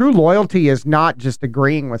 true loyalty is not just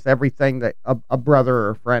agreeing with everything that a brother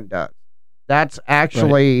or a friend does. That's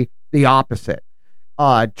actually the opposite.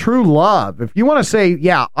 True love, if you want to say,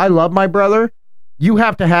 yeah, I love my brother, you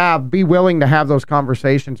have to be willing to have those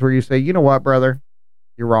conversations where you say, you know what, brother,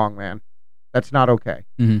 you're wrong, man. That's not okay.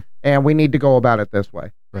 Mm-hmm. And we need to go about it this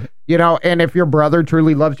way. Right. And if your brother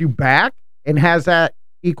truly loves you back and has that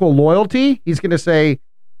equal loyalty, he's going to say,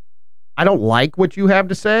 I don't like what you have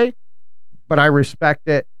to say, but I respect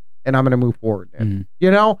it and I'm going to move forward.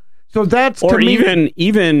 So that's, or to me,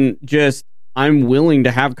 even just, I'm willing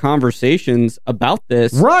to have conversations about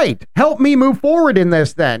this. Right. Help me move forward in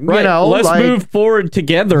this then. Right. Let's move forward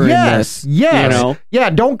together in this. Yes.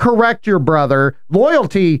 Yeah. Don't correct your brother.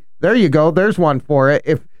 Loyalty. There you go. There's one for it.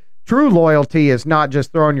 If true loyalty is not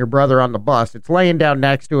just throwing your brother on the bus, it's laying down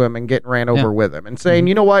next to him and getting ran over with him and saying,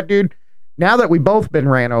 you know what, dude, now that we've both been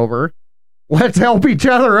ran over, let's help each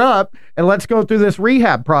other up and let's go through this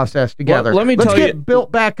rehab process together. Well, let's get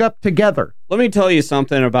built back up together. Let me tell you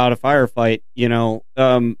something about a firefight.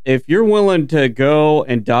 If you're willing to go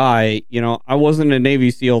and die, I wasn't a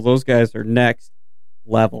Navy SEAL. Those guys are next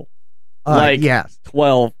level.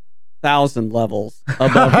 12,000 levels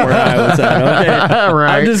above where I was at. Okay.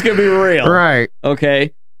 Right. I'm just going to be real. Right.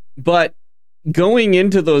 Okay. But going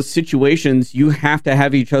into those situations, you have to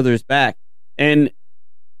have each other's back. And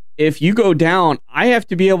if you go down, I have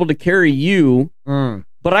to be able to carry you,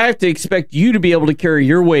 but I have to expect you to be able to carry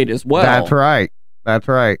your weight as well. That's right. That's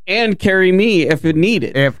right. And carry me if it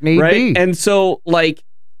needed. If need be. And so,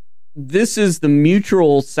 this is the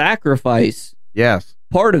mutual sacrifice. Yes.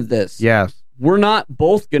 Part of this. Yes. We're not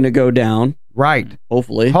both going to go down. Right.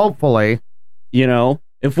 Hopefully.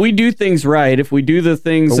 If we do things right, if we do the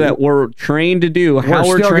things that we're trained to do, how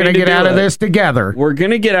we're still trained to get out of this together. We're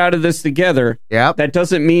going to get out of this together. Yep. That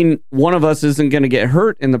doesn't mean one of us isn't going to get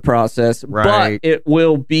hurt in the process, but it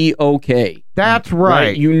will be okay. That's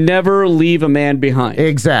right. You never leave a man behind.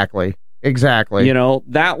 Exactly.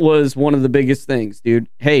 That was one of the biggest things, dude.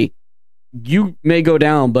 Hey, you may go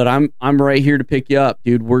down, but I'm right here to pick you up,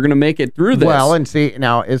 dude. We're going to make it through this. Well, and see,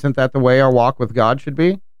 now, isn't that the way our walk with God should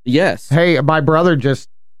be? Yes. Hey, my brother just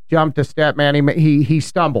jumped a step, man. He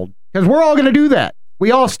stumbled. Because we're all going to do that. We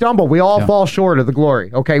all stumble. We all fall short of the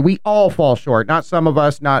glory. Okay, we all fall short. Not some of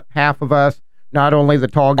us, not half of us, not only the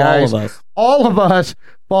tall guys. All of us. All of us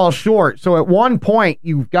fall short. So at one point,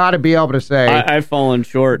 you've got to be able to say, I've fallen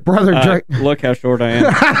short. Brother, look how short I am.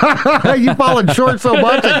 You've fallen short so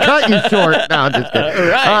much, it cut you short. No, I'm just kidding.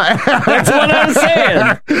 Right. That's what I'm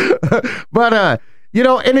saying. But,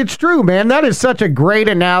 and it's true, man. That is such a great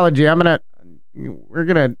analogy. We're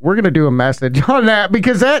gonna do a message on that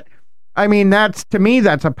because that's to me,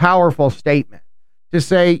 that's a powerful statement to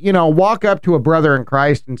say, walk up to a brother in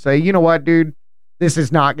Christ and say, you know what, dude, this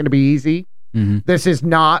is not going to be easy. Mm-hmm. This is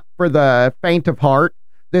not for the faint of heart.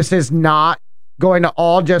 This is not going to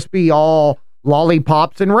all just be all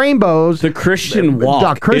lollipops and rainbows. The Christian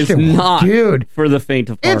walk is not for the faint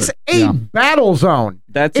of heart. It's a battle zone.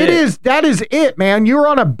 That's it. That is it, man. You're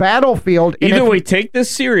on a battlefield. Either we take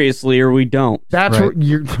this seriously or we don't. That's right. What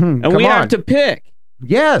you're. And we have to pick.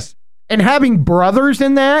 Yes. And having brothers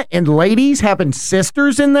in that, and ladies having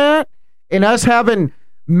sisters in that, and us having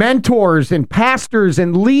mentors and pastors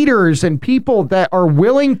and leaders and people that are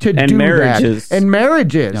willing to do marriages. That. And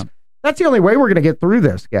marriages. Yeah. That's the only way we're going to get through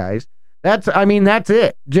this, guys. That's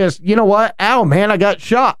it. Just, you know what? Ow, man, I got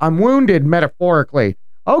shot. I'm wounded, metaphorically.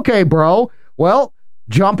 Okay, bro. Well,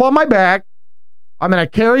 jump on my back. I'm going to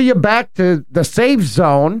carry you back to the safe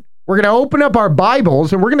zone. We're going to open up our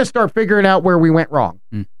Bibles, and we're going to start figuring out where we went wrong.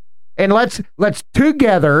 And let's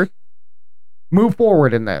together move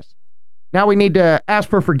forward in this. Now we need to ask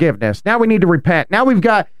for forgiveness. Now we need to repent. Now we've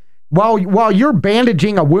got, while you're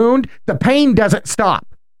bandaging a wound, the pain doesn't stop.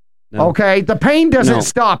 No. Okay? The pain doesn't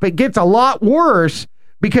stop. It gets a lot worse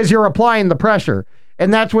because you're applying the pressure.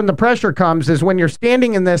 And that's when the pressure comes, is when you're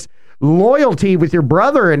standing in this loyalty with your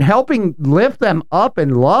brother and helping lift them up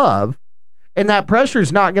in love. And that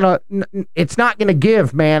pressure's not going to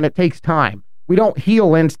give, man. It takes time. We don't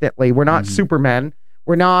heal instantly. We're not Supermen.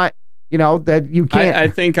 We're not, that you can't. I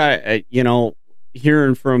think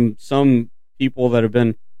hearing from some people that have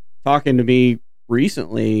been talking to me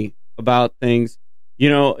recently about things,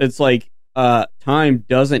 it's like time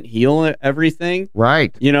doesn't heal everything.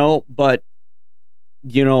 Right. But,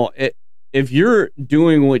 if you're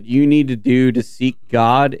doing what you need to do to seek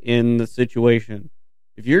God in the situation,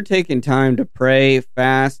 if you're taking time to pray,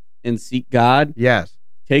 fast, and seek God, yes,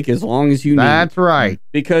 take as long as you need. That's right.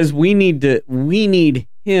 Because we need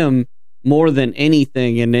Him more than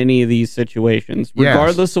anything in any of these situations,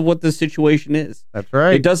 regardless of what the situation is. That's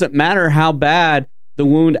right. It doesn't matter how bad the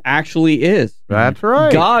wound actually is. That's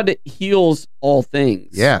right. God heals all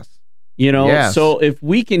things. Yes. Yes. So if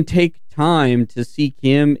we can take time to seek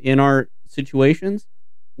Him in our situations,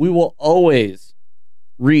 we will always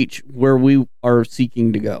reach where we are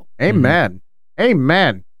seeking to go. Amen.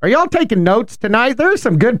 Amen. Are y'all taking notes tonight? There's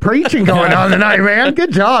some good preaching going on tonight, man.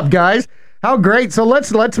 Good job, guys. How great. So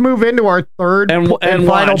let's move into our third and final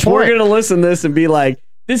watch, point. We're going to listen to this and be like,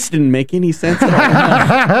 this didn't make any sense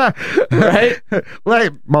at all. Right?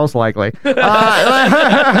 Like, most likely.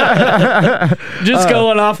 Just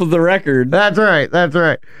going off of the record. That's right. That's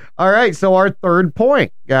right. All right. So our third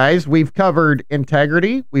point, guys, we've covered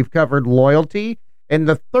integrity. We've covered loyalty. And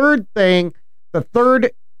the third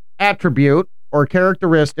attribute or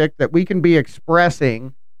characteristic that we can be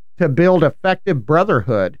expressing to build effective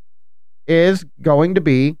brotherhood is going to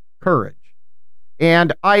be courage.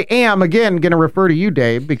 And I am, again, going to refer to you,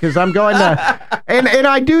 Dave, because I'm going to, and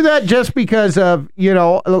I do that just because of,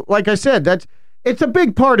 like I said, it's a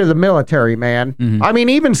big part of the military, man. Mm-hmm. I mean,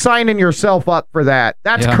 even signing yourself up for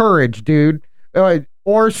that's courage, dude.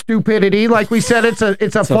 Or stupidity, like we said, it's a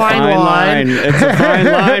fine line. It's a fine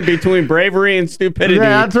line between bravery and stupidity.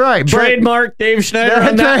 Yeah, that's right. Trademark Dave Schneider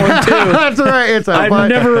on that one too. That's right. I've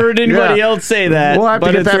never heard anybody else say that. We'll have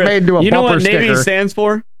to get that made into a bumper sticker. You know what Navy stands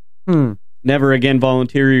for? Never again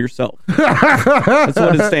volunteer yourself. That's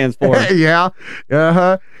what it stands for. Yeah.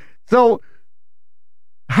 Uh-huh. So,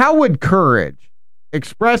 how would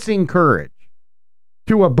expressing courage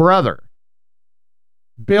to a brother,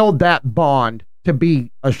 build that bond to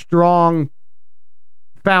be a strong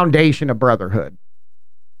foundation of brotherhood?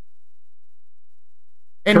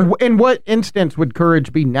 And in what instance would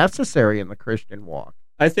courage be necessary in the Christian walk?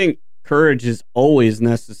 I think courage is always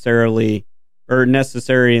necessary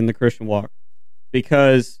in the Christian walk,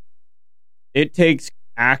 because it takes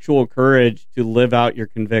actual courage to live out your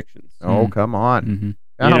convictions. Oh, come on. Mm-hmm.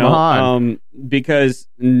 Come on. Because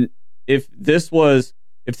if this was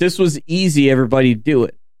easy, everybody'd do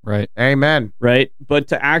it. Right. Amen. Right. But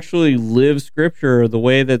to actually live Scripture the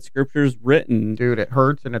way that Scripture's written, dude, it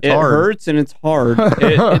hurts and it's hard. It hurts and it's hard.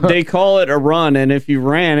 They call it a run, and if you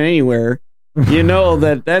ran anywhere, you know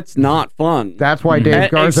that's not fun. That's why Dave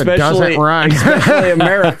Garza doesn't run. Especially a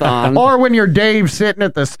marathon. Or when you're Dave sitting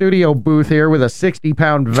at the studio booth here with a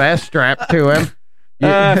 60-pound vest strapped to him.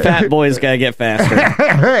 Fat boy's got to get faster.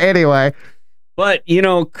 Anyway. But,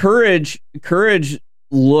 courage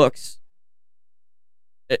looks...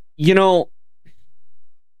 I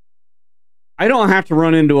don't have to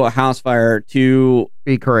run into a house fire to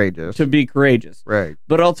be courageous. Right.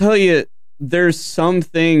 But I'll tell you, there's some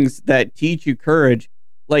things that teach you courage.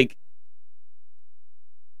 Like,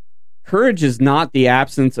 courage is not the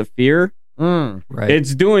absence of fear. Right.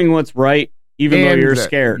 It's doing what's right, even though you're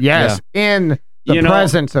scared. Yes. Yeah. In the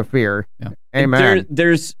presence of fear. Yeah. Amen.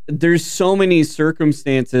 There's so many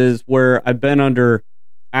circumstances where I've been under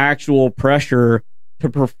actual pressure to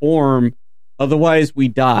perform, otherwise we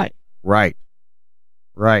die. Right.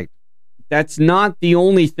 That's not the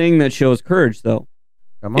only thing that shows courage, though.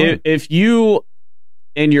 Come on. If you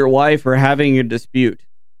and your wife are having a dispute,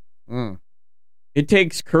 it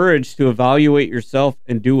takes courage to evaluate yourself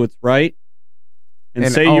and do what's right and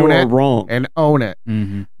say you were wrong. And own it.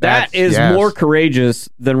 Mm-hmm. That is more courageous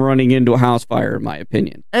than running into a house fire, in my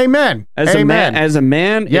opinion. Amen. As a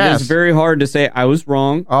man, yes. It is very hard to say I was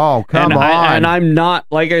wrong. Oh, come on. And I'm not,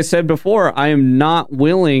 like I said before, I am not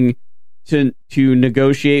willing to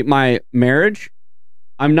negotiate my marriage.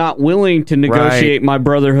 I'm not willing to negotiate my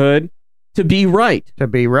brotherhood. to be right. To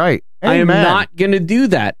be right. I am not going to do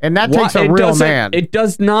that. And that takes a real man. It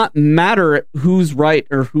does not matter who's right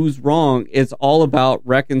or who's wrong. It's all about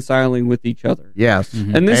reconciling with each other. Yes.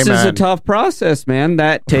 Mm-hmm. And this is a tough process, man.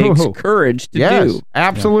 That takes courage to do.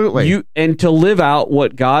 Absolutely. And to live out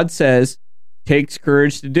what God says takes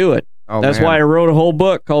courage to do it. Oh, That's why I wrote a whole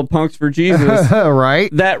book called Punks for Jesus. Right.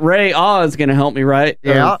 That Ray is going to help me write.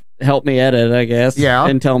 Yeah. Help me edit, I guess. Yeah.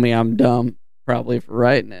 And tell me I'm dumb, probably, for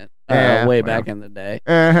writing it. Back in the day.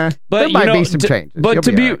 But there might be some changes. But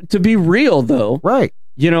to be real, though, right?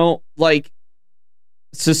 Like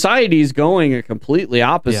society is going a completely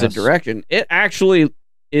opposite direction. It actually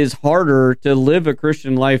is harder to live a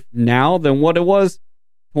Christian life now than what it was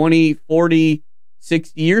 20, 40,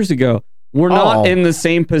 60 years ago. We're not in the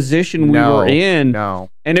same position we were in. No.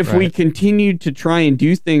 And if we continue to try and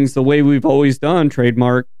do things the way we've always done,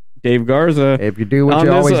 trademark Dave Garza. If you do what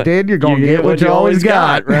you always did, you're going to get what you always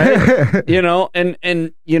got, right?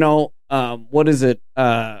 What is it?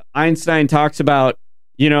 Einstein talks about,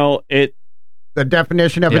 the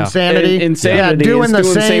definition of insanity. Insanity doing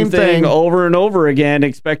is the same thing over and over again,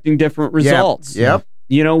 expecting different results. Yep.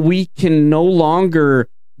 We can no longer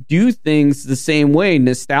do things the same way.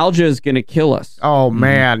 Nostalgia is going to kill us. Oh,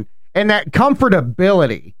 man. And that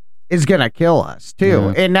comfortability is going to kill us,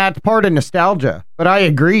 too. And that's part of nostalgia. But I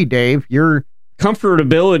agree, Dave. Your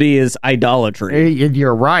comfortability is idolatry.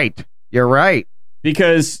 You're right. You're right.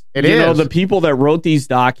 Because, the people that wrote these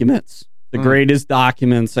documents, the greatest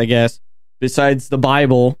documents, I guess, besides the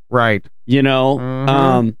Bible. Right.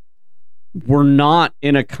 We're not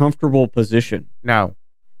in a comfortable position. No.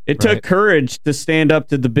 It took courage to stand up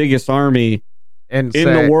to the biggest army in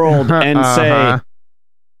the world and say,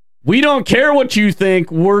 we don't care what you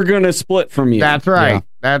think. We're going to split from you. That's right. Yeah.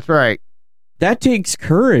 That's right. That takes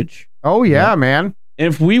courage. Oh, yeah, man.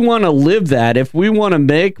 And if we want to live that, if we want to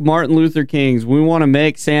make Martin Luther Kings, we want to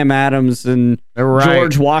make Sam Adams and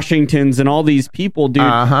George Washingtons and all these people,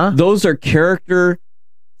 dude, those are character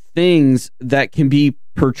things that can be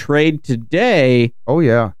portrayed today. Oh,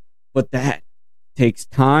 yeah. But that takes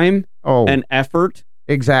time and effort.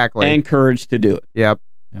 Exactly. And courage to do it. Yep.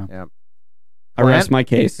 Yep. I rest my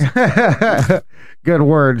case. Good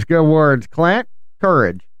words. Good words. Clint,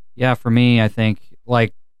 courage. Yeah, for me, I think,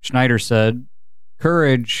 like Schneider said,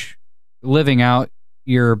 courage, living out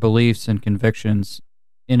your beliefs and convictions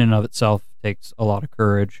in and of itself takes a lot of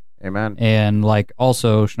courage. Amen. And like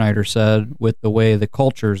also Schneider said, with the way the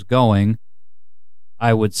culture's going,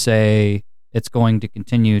 I would say it's going to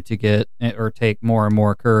continue to get or take more and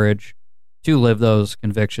more courage to live those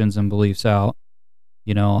convictions and beliefs out.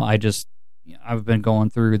 I've been going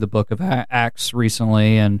through the book of Acts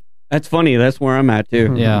recently, and that's funny. That's where I'm at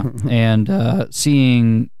too. Yeah, and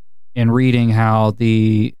seeing and reading how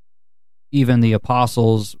even the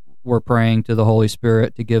apostles were praying to the Holy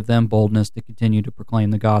Spirit to give them boldness to continue to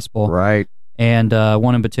proclaim the gospel. Right. And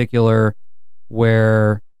one in particular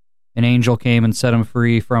where an angel came and set them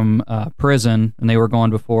free from prison, and they were going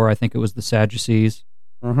before, I think it was the Sadducees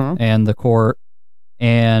and the court,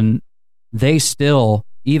 and they still,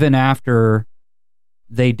 even after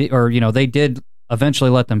they did, they did eventually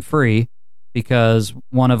let them free, because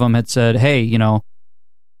one of them had said, hey,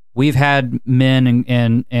 we've had men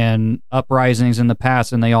and uprisings in the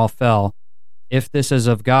past and they all fell. If this is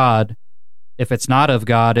of God, if it's not of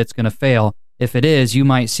God, it's going to fail. If it is, you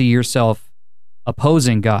might see yourself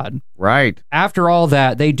opposing God. Right. After all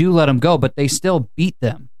that, they do let them go, but they still beat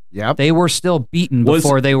them. Yep. They were still beaten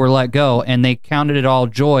before they were let go, and they counted it all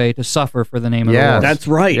joy to suffer for the name of the Lord. That's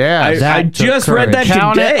right. Yeah, I just read that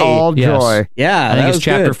Count today. It all joy. Yeah, I think it's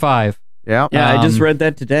chapter 5. Yeah. Yeah, I just read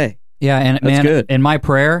that today. Yeah, and that's man, good. in my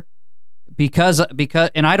prayer, because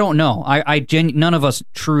and I don't know, none of us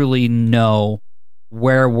truly know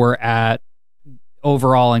where we're at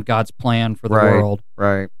overall in God's plan for the world.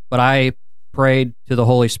 Right. But I prayed to the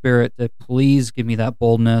Holy Spirit to please give me that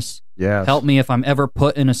boldness. Yes. Help me if I'm ever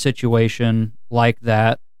put in a situation like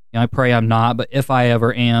that. I pray I'm not, but if I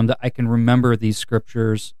ever am, that I can remember these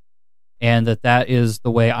scriptures, and that is the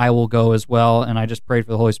way I will go as well. And I just prayed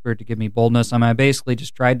for the Holy Spirit to give me boldness. I basically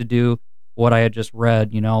just tried to do what I had just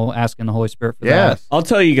read, asking the Holy Spirit for that. I'll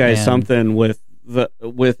tell you guys something with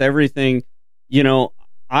everything.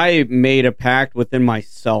 I made a pact within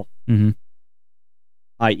myself,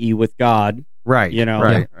 i.e. with God. Right.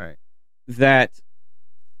 Right. That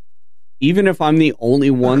even if I'm the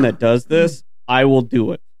only one that does this, I will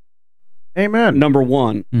do it. Amen. Number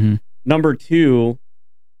one. Number two,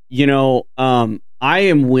 I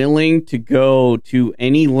am willing to go to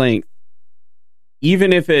any length,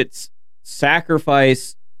 even if it's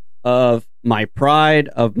sacrifice of my pride,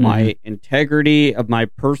 of my integrity, of my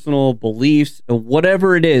personal beliefs, of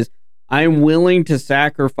whatever it is, I'm willing to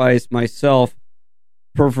sacrifice myself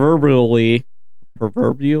proverbially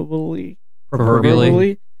on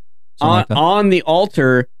the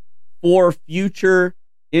altar for future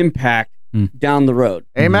impact down the road.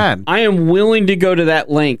 Amen. I am willing to go to that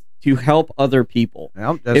length to help other people.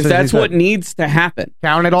 Well, if that's what needs to happen.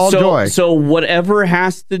 Count it all joy. So whatever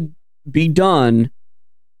has to be done,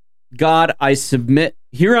 God, I submit.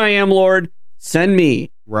 Here I am, Lord. Send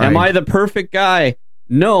me. Right. Am I the perfect guy?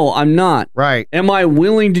 No, I'm not. Right. Am I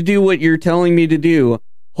willing to do what you're telling me to do?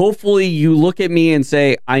 Hopefully you look at me and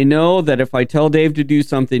say, I know that if I tell Dave to do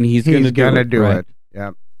something, he's going to do it.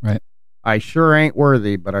 Yeah. Right. I sure ain't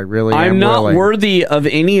worthy, but I really am I'm not willing. worthy of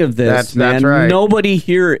any of this, man. That's right. Nobody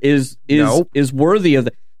here is worthy of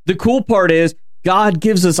it. The cool part is God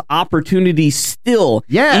gives us opportunity still,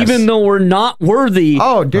 even though we're not worthy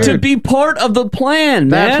to be part of the plan,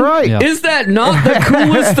 man. That's right. Yeah. Is that not the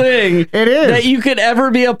coolest thing it is. that you could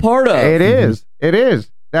ever be a part of? It is. It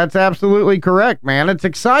is. That's absolutely correct, man. It's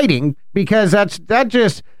exciting because if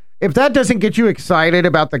that doesn't get you excited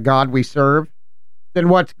about the God we serve, then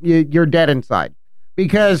you're dead inside.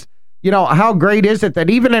 Because, how great is it that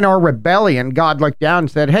even in our rebellion, God looked down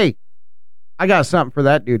and said, hey, I got something for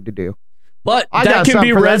that dude to do. But that can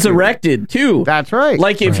be resurrected too. That's right.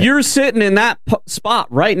 Like if you're sitting in that spot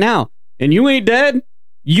right now and you ain't dead,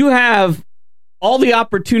 you have all the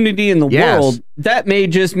opportunity in the world. That may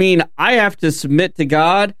just mean I have to submit to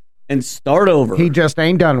God and start over. He just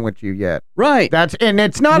ain't done with you yet. Right. And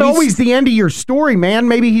it's not always the end of your story, man.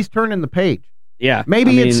 Maybe he's turning the page. Yeah.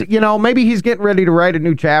 Maybe maybe he's getting ready to write a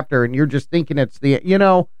new chapter and you're just thinking it's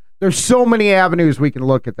there's so many avenues we can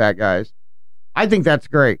look at that, guys. I think that's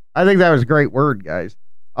great. I think that was a great word, guys.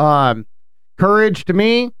 Courage to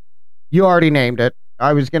me, you already named it.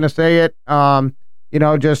 I was going to say it.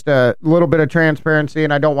 Just a little bit of transparency,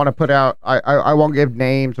 and I don't want to put out, I won't give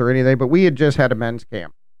names or anything, but we had just had a men's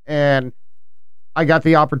camp, and I got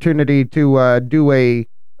the opportunity to do a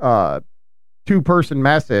 2-person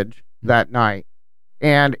message that night.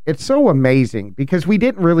 And it's so amazing because we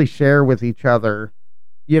didn't really share with each other,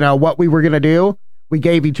 what we were going to do. We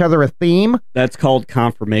gave each other a theme. That's called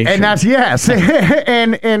confirmation. And that's, yes.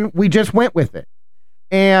 and we just went with it.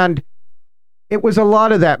 And it was a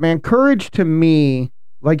lot of that, man. Courage to me,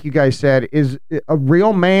 like you guys said, is a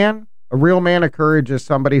real man. A real man of courage is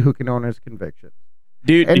somebody who can own his convictions.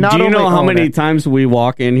 Dude, do you know how many times we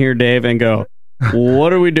walk in here, Dave, and go,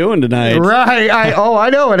 what are we doing tonight? Right. I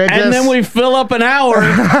know it. Then we fill up an hour,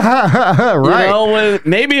 right? With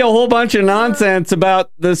maybe a whole bunch of nonsense about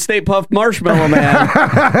the Stay Puft Marshmallow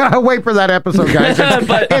Man. Wait for that episode, guys.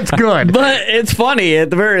 It's good, but it's funny at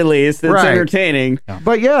the very least. It's entertaining.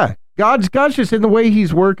 But yeah, God's just in the way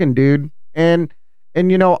He's working, dude. And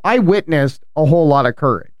I witnessed a whole lot of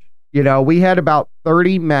courage. We had about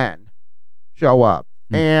 30 men show up,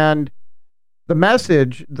 and the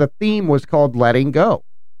message, the theme was called Letting Go.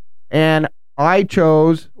 And I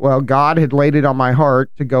chose, God had laid it on my heart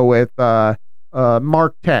to go with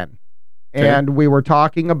Mark 10. Okay. And we were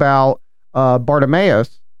talking about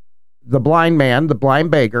Bartimaeus, the blind man, the blind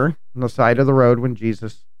beggar on the side of the road when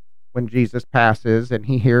Jesus passes, and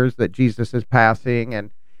he hears that Jesus is passing,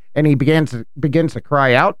 and he begins to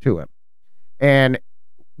cry out to him. And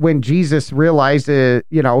when Jesus realizes,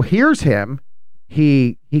 hears him,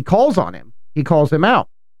 he calls on him. He calls him out.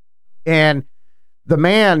 And the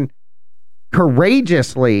man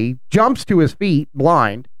courageously jumps to his feet,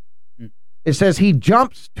 blind. It says he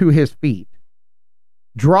jumps to his feet,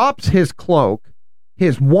 drops his cloak,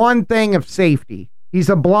 his one thing of safety. He's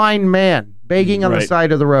a blind man begging on the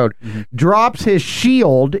side of the road, drops his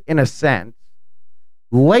shield in a sense,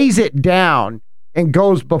 lays it down, and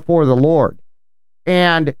goes before the Lord.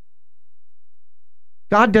 And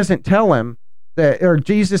God doesn't tell him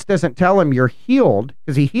Jesus doesn't tell him you're healed,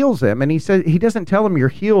 because he heals him, and he doesn't tell him you're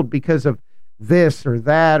healed because of this or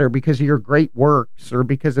that, or because of your great works, or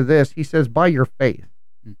because of this. He says, by your faith,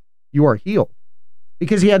 you are healed.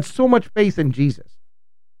 Because he had so much faith in Jesus.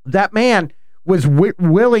 That man was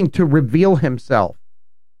willing to reveal himself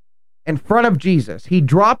in front of Jesus. He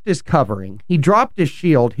dropped his covering. He dropped his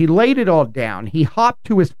shield. He laid it all down. He hopped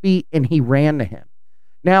to his feet, and he ran to him.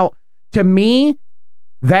 Now, to me,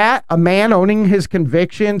 that a man owning his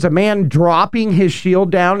convictions, a man dropping his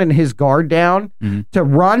shield down and his guard down to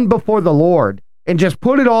run before the Lord and just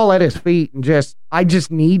put it all at his feet and I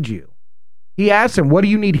just need you. He asked him, what do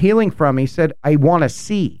you need healing from? He said, I want to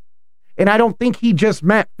see. And I don't think he just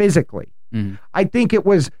meant physically. I think it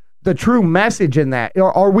was the true message in that.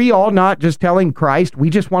 Are we all not just telling Christ,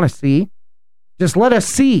 we just want to see? Just let us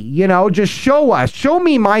see, just show us, show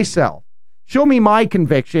me myself, show me my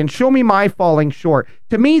conviction, show me my falling short.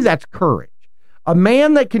 To me, that's courage. A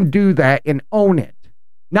man that can do that and own it,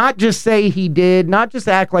 not just say he did, not just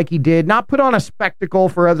act like he did, not put on a spectacle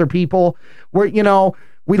for other people where,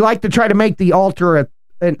 we like to try to make the altar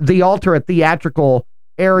a theatrical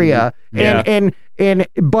area.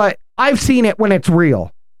 But I've seen it when it's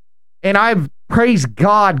real, and I've, praise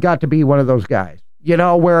God, got to be one of those guys,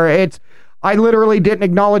 where I literally didn't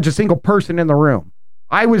acknowledge a single person in the room.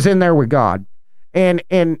 I was in there with God. And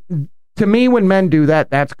to me, when men do that,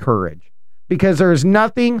 that's courage, because there's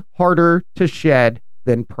nothing harder to shed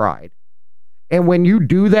than pride. And when you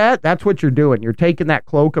do that, that's what you're doing. You're taking that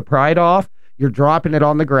cloak of pride off. You're dropping it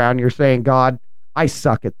on the ground. You're saying, God, I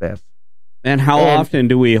suck at this. And how often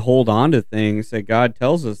do we hold on to things that God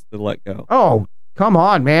tells us to let go? Oh, come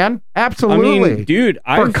on, man. Absolutely. I mean, dude,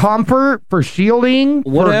 for comfort, for shielding,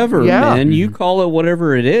 whatever, man. You call it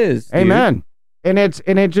whatever it is. Dude. Amen. And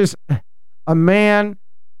it just, a man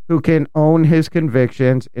who can own his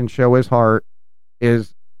convictions and show his heart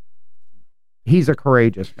he's a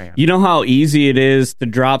courageous man. You know how easy it is to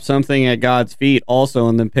drop something at God's feet also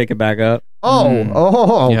and then pick it back up?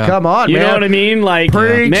 Yeah. Come on, you man. You know what I mean? Like,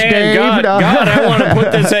 preach, man, Dave. God, I want to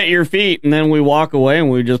put this at your feet, and then we walk away and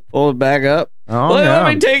we just pull it back up.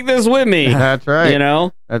 Let me take this with me. That's right.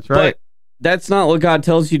 That's right. But that's not what God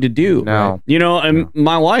tells you to do. No. And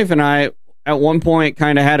my wife and I, at one point,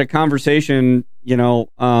 kind of had a conversation,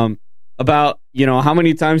 about, how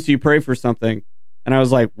many times do you pray for something? And I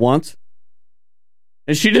was like, once.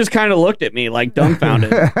 And she just kind of looked at me like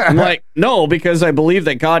dumbfounded. I'm like, no, because I believe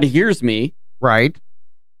that God hears me. Right.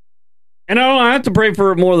 And I don't have to pray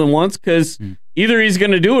for it more than once, because either he's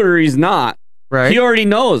going to do it or he's not. Right. He already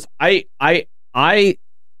knows. I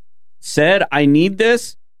said I need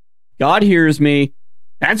this. God hears me.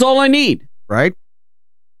 That's all I need. Right.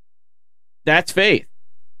 That's faith.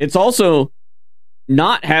 It's also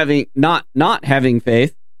not having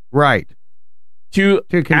faith. Right. To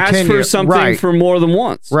ask for something for more than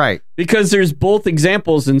once. Right. Because there's both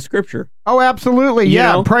examples in Scripture. Oh, absolutely.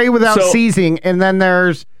 Yeah. Pray without ceasing. And then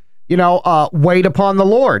there's, wait upon the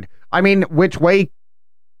Lord. I mean, which way do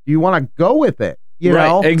you want to go with it? You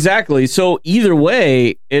know? Exactly. So either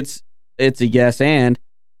way, it's a yes and.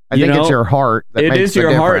 I think it's your heart that makes the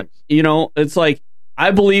difference. It is your heart. It's like,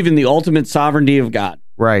 I believe in the ultimate sovereignty of God.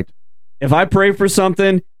 Right. If I pray for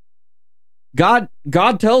something, God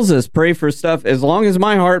tells us pray for stuff as long as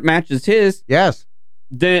my heart matches his. Yes.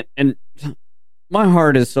 Then, and my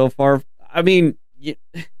heart is so far. I mean,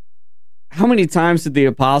 how many times did the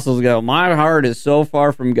apostles go, my heart is so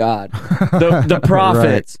far from God? The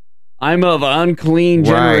prophets, right. I'm of unclean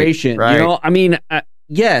generation. Right. I mean,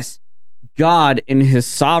 yes, God in his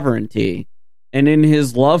sovereignty and in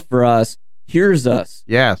his love for us hears us.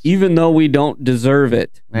 Yes. Even though we don't deserve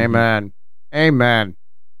it. Amen. Amen.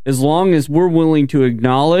 As long as we're willing to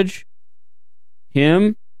acknowledge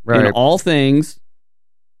him in all things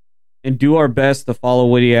and do our best to follow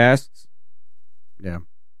what he asks. Yeah.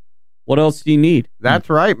 What else do you need? That's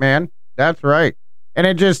right, man. That's right. And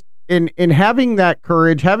it just, in having that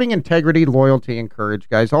courage, having integrity, loyalty, and courage,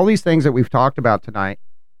 guys, all these things that we've talked about tonight,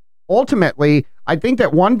 ultimately, I think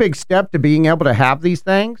that one big step to being able to have these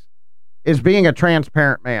things is being a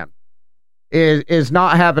transparent man, is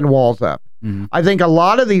not having walls up. Mm-hmm. I think a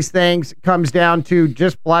lot of these things comes down to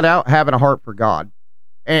just flat out having a heart for God.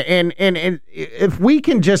 And if we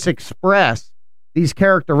can just express these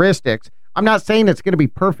characteristics, I'm not saying it's going to be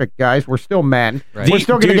perfect, guys. We're still men. Right. We're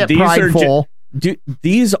still going to get prideful.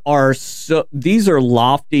 These are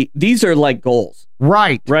lofty. These are like goals.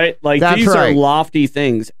 Right. Like these are lofty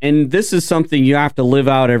things. And this is something you have to live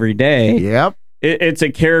out every day. Yep. It's a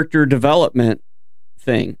character development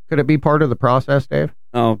thing. Could it be part of the process, Dave?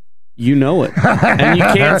 Oh, you know it. And you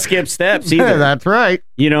can't skip steps either. That's right.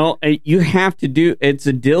 You have to do, it's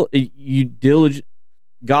a diligent.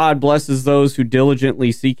 God blesses those who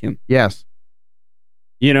diligently seek him. Yes.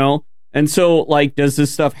 And so, like, does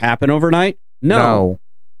this stuff happen overnight? No.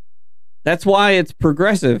 That's why it's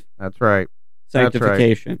progressive. That's right.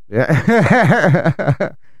 Sanctification. That's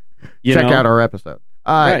right. Yeah. Check out our episode.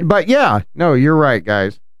 Right. But yeah, no, you're right,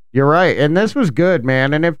 guys. You're right. And this was good,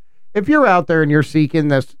 man. And if you're out there and you're seeking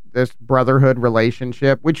this brotherhood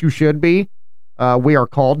relationship, which you should be, we are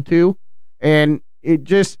called to, and it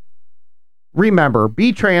just, remember,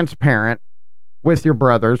 be transparent with your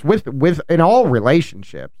brothers, with in all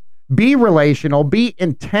relationships. Be relational, be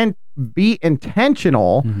intentional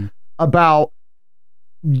mm-hmm. about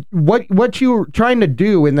what you're trying to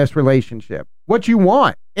do in this relationship, what you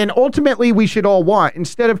want. And ultimately we should all want,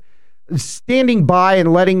 instead of standing by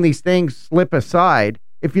and letting these things slip aside.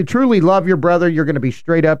 If you truly love your brother, you're going to be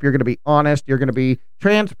straight up, you're going to be honest, you're going to be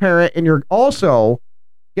transparent, and you're also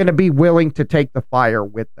going to be willing to take the fire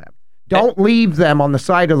with them. Don't leave them on the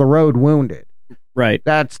side of the road wounded. Right.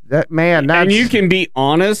 And you can be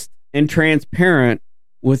honest and transparent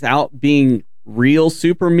without being real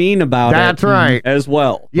super mean about that's right as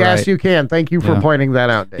well. Yes, right. You can. Thank you for pointing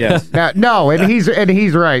that out, Dave. Yes. And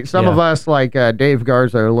he's right. Some of us, like Dave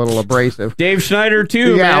Garza, are a little abrasive. Dave Schneider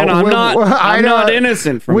too, man. I'm not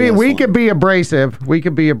innocent from this we could be abrasive.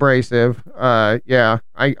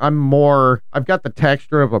 I'm more. I've got the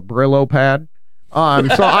texture of a Brillo pad. So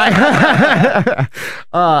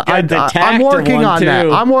I'm working on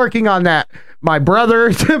that. I'm working on that. My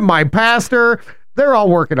brothers, my pastor, they're all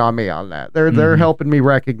working on me on that. They're helping me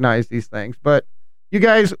recognize these things. But you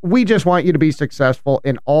guys, we just want you to be successful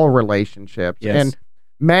in all relationships. Yes. And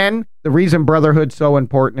men, the reason brotherhood's so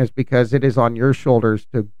important is because it is on your shoulders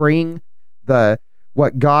to bring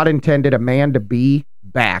what God intended a man to be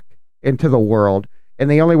back into the world.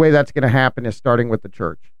 And the only way that's going to happen is starting with the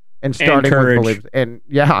church and starting with believers. And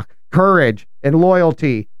courage and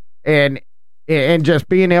loyalty and just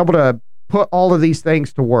being able to put all of these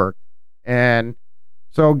things to work. And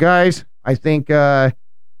so, guys, I think that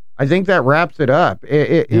wraps it up.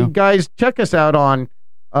 Guys, check us out on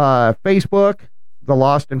Facebook, the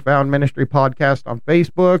Lost and Found Ministry Podcast on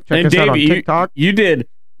Facebook. Check us out on TikTok.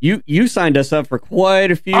 You signed us up for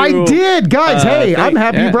quite a few. I did, guys. Hey, I'm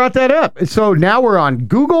happy you brought that up. So now we're on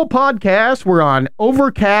Google Podcasts. We're on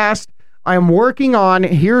Overcast. I'm working on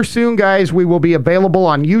here soon, guys. We will be available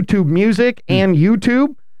on YouTube Music and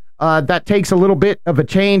YouTube. That takes a little bit of a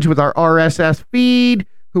change with our RSS feed,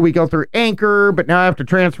 who we go through Anchor, but now I have to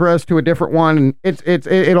transfer us to a different one.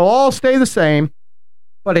 It'll all stay the same,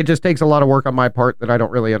 but it just takes a lot of work on my part that I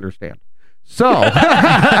don't really understand. So, but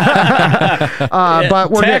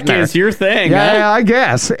we're getting there. Tech is your thing. Yeah, I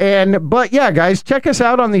guess. But guys, check us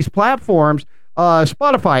out on these platforms: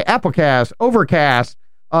 Spotify, Applecast, Overcast,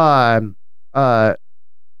 Gmail.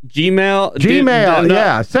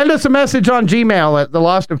 Send us a message on Gmail at the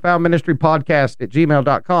Lost and Found Ministry Podcast at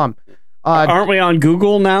gmail.com. Aren't we on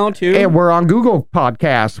Google now too? And we're on Google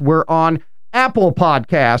Podcasts. We're on Apple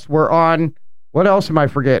Podcasts. We're on, what else am I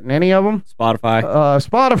forgetting? Any of them?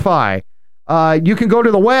 Spotify. You can go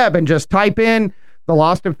to the web and just type in the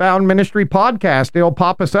Lost and Found Ministry Podcast. It'll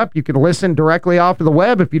pop us up. You can listen directly off of the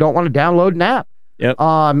web if you don't want to download an app. Yep.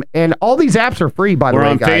 And all these apps are free, by the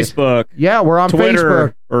way, guys. We're on Facebook. Yeah, we're on Twitter,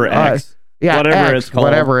 Facebook. Or X.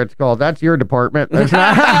 Whatever it's called. That's your department. That's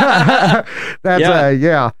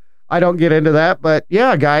I don't get into that, but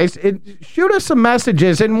guys, shoot us some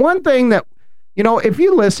messages. And one thing that, if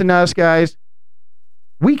you listen to us, guys,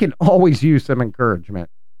 we can always use some encouragement.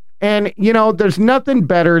 And, there's nothing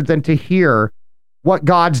better than to hear what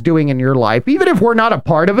God's doing in your life. Even if we're not a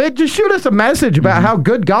part of it, just shoot us a message about how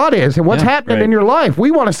good God is and what's happening in your life.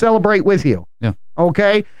 We want to celebrate with you. Yeah.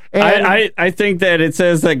 Okay? And I think that it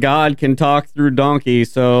says that God can talk through donkey,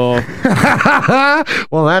 so...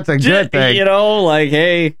 well, that's a good thing.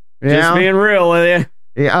 Hey, just being real with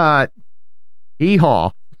you. Yeah.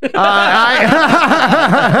 Hee-haw.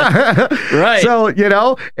 Right. So,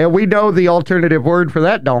 and we know the alternative word for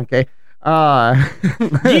that donkey.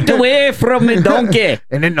 Get away from me, donkey.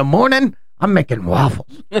 And in the morning, I'm making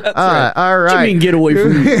waffles. That's right. All right. What do you mean get away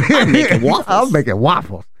from me? I'm making waffles. I'm making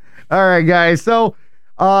waffles. All right, guys. So,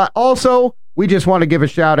 also, we just want to give a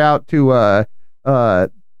shout out to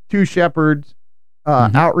Two Shepherds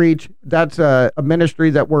Outreach. That's a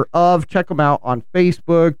ministry that we're of. Check them out on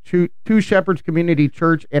Facebook. Two Shepherds Community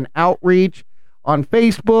Church and Outreach on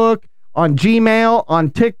Facebook, on Gmail,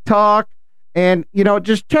 on TikTok. And,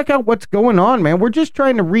 just check out what's going on, man. We're just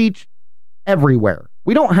trying to reach everywhere.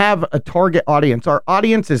 We don't have a target audience. Our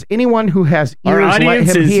audience is anyone who has ears. Let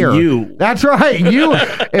him hear. You. That's right.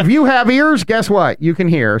 If you have ears, guess what? You can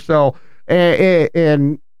hear. So,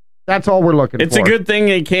 and that's all we're looking for. It's a good thing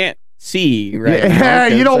they can't see, right? Yeah,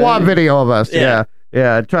 you don't want video of us. Yeah.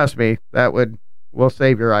 Trust me, we'll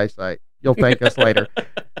save your eyesight. You'll thank us later.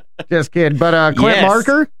 Just kidding. But Clint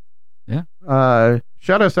Marker,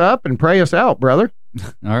 shut us up and pray us out, brother.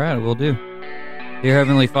 All right, we'll do. Dear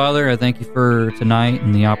Heavenly Father, I thank you for tonight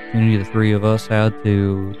and the opportunity the three of us had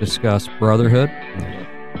to discuss brotherhood.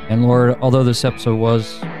 And Lord, although this episode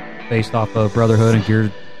was based off of brotherhood and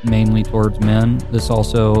geared mainly towards men, this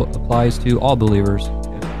also applies to all believers.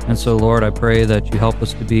 And so, Lord, I pray that you help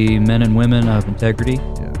us to be men and women of integrity,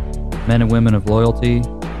 men and women of loyalty,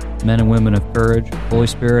 men and women of courage. Holy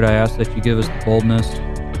Spirit, I ask that you give us the boldness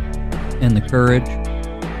and the courage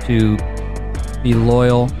to be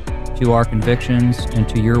loyal to our convictions and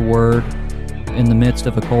to your word in the midst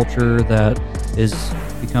of a culture that is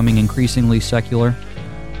becoming increasingly secular.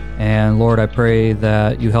 And Lord, I pray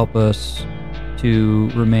that you help us to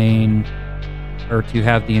remain, or to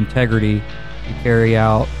have the integrity to carry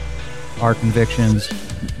out our convictions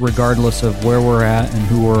regardless of where we're at and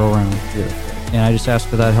who we're around. And I just ask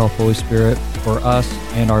for that help, Holy Spirit, for us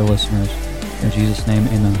and our listeners. In Jesus' name,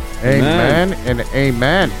 amen. Amen and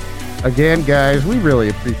amen. Again, guys, we really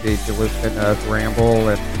appreciate you listening to us ramble,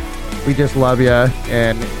 and we just love you,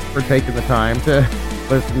 and for taking the time to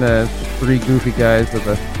listen to three goofy guys with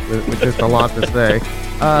just a lot to say.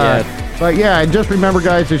 But yeah, and just remember,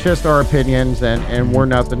 guys, it's just our opinions, and we're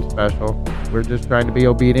nothing special. We're just trying to be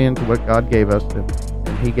obedient to what God gave us,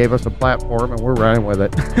 and He gave us a platform, and we're running with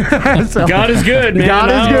it. So, God is good, man. God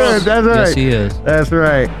is good. That's right. Yes, He is. That's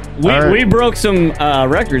right. We broke some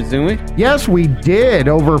records, didn't we? Yes, we did.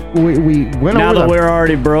 We went now over. Now that we're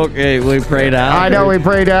already broke, we prayed out. I know we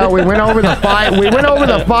prayed out. We went over the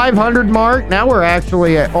 500 mark. Now we're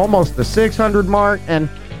actually at almost the 600 mark. And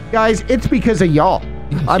guys, it's because of y'all.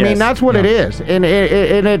 I mean, that's what it is, and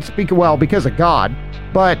it's because of God.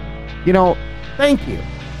 But thank you.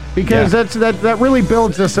 Because that really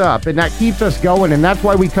builds us up, and that keeps us going, and that's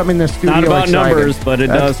why we come in this studio excited. Not about excited. numbers, but it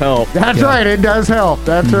does help. That's right, it does help.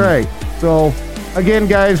 That's right. So, again,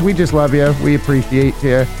 guys, we just love you. We appreciate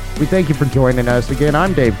you. We thank you for joining us. Again,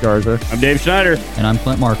 I'm Dave Garza. I'm Dave Schneider. And I'm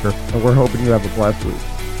Clint Marker. And we're hoping you have a blessed week.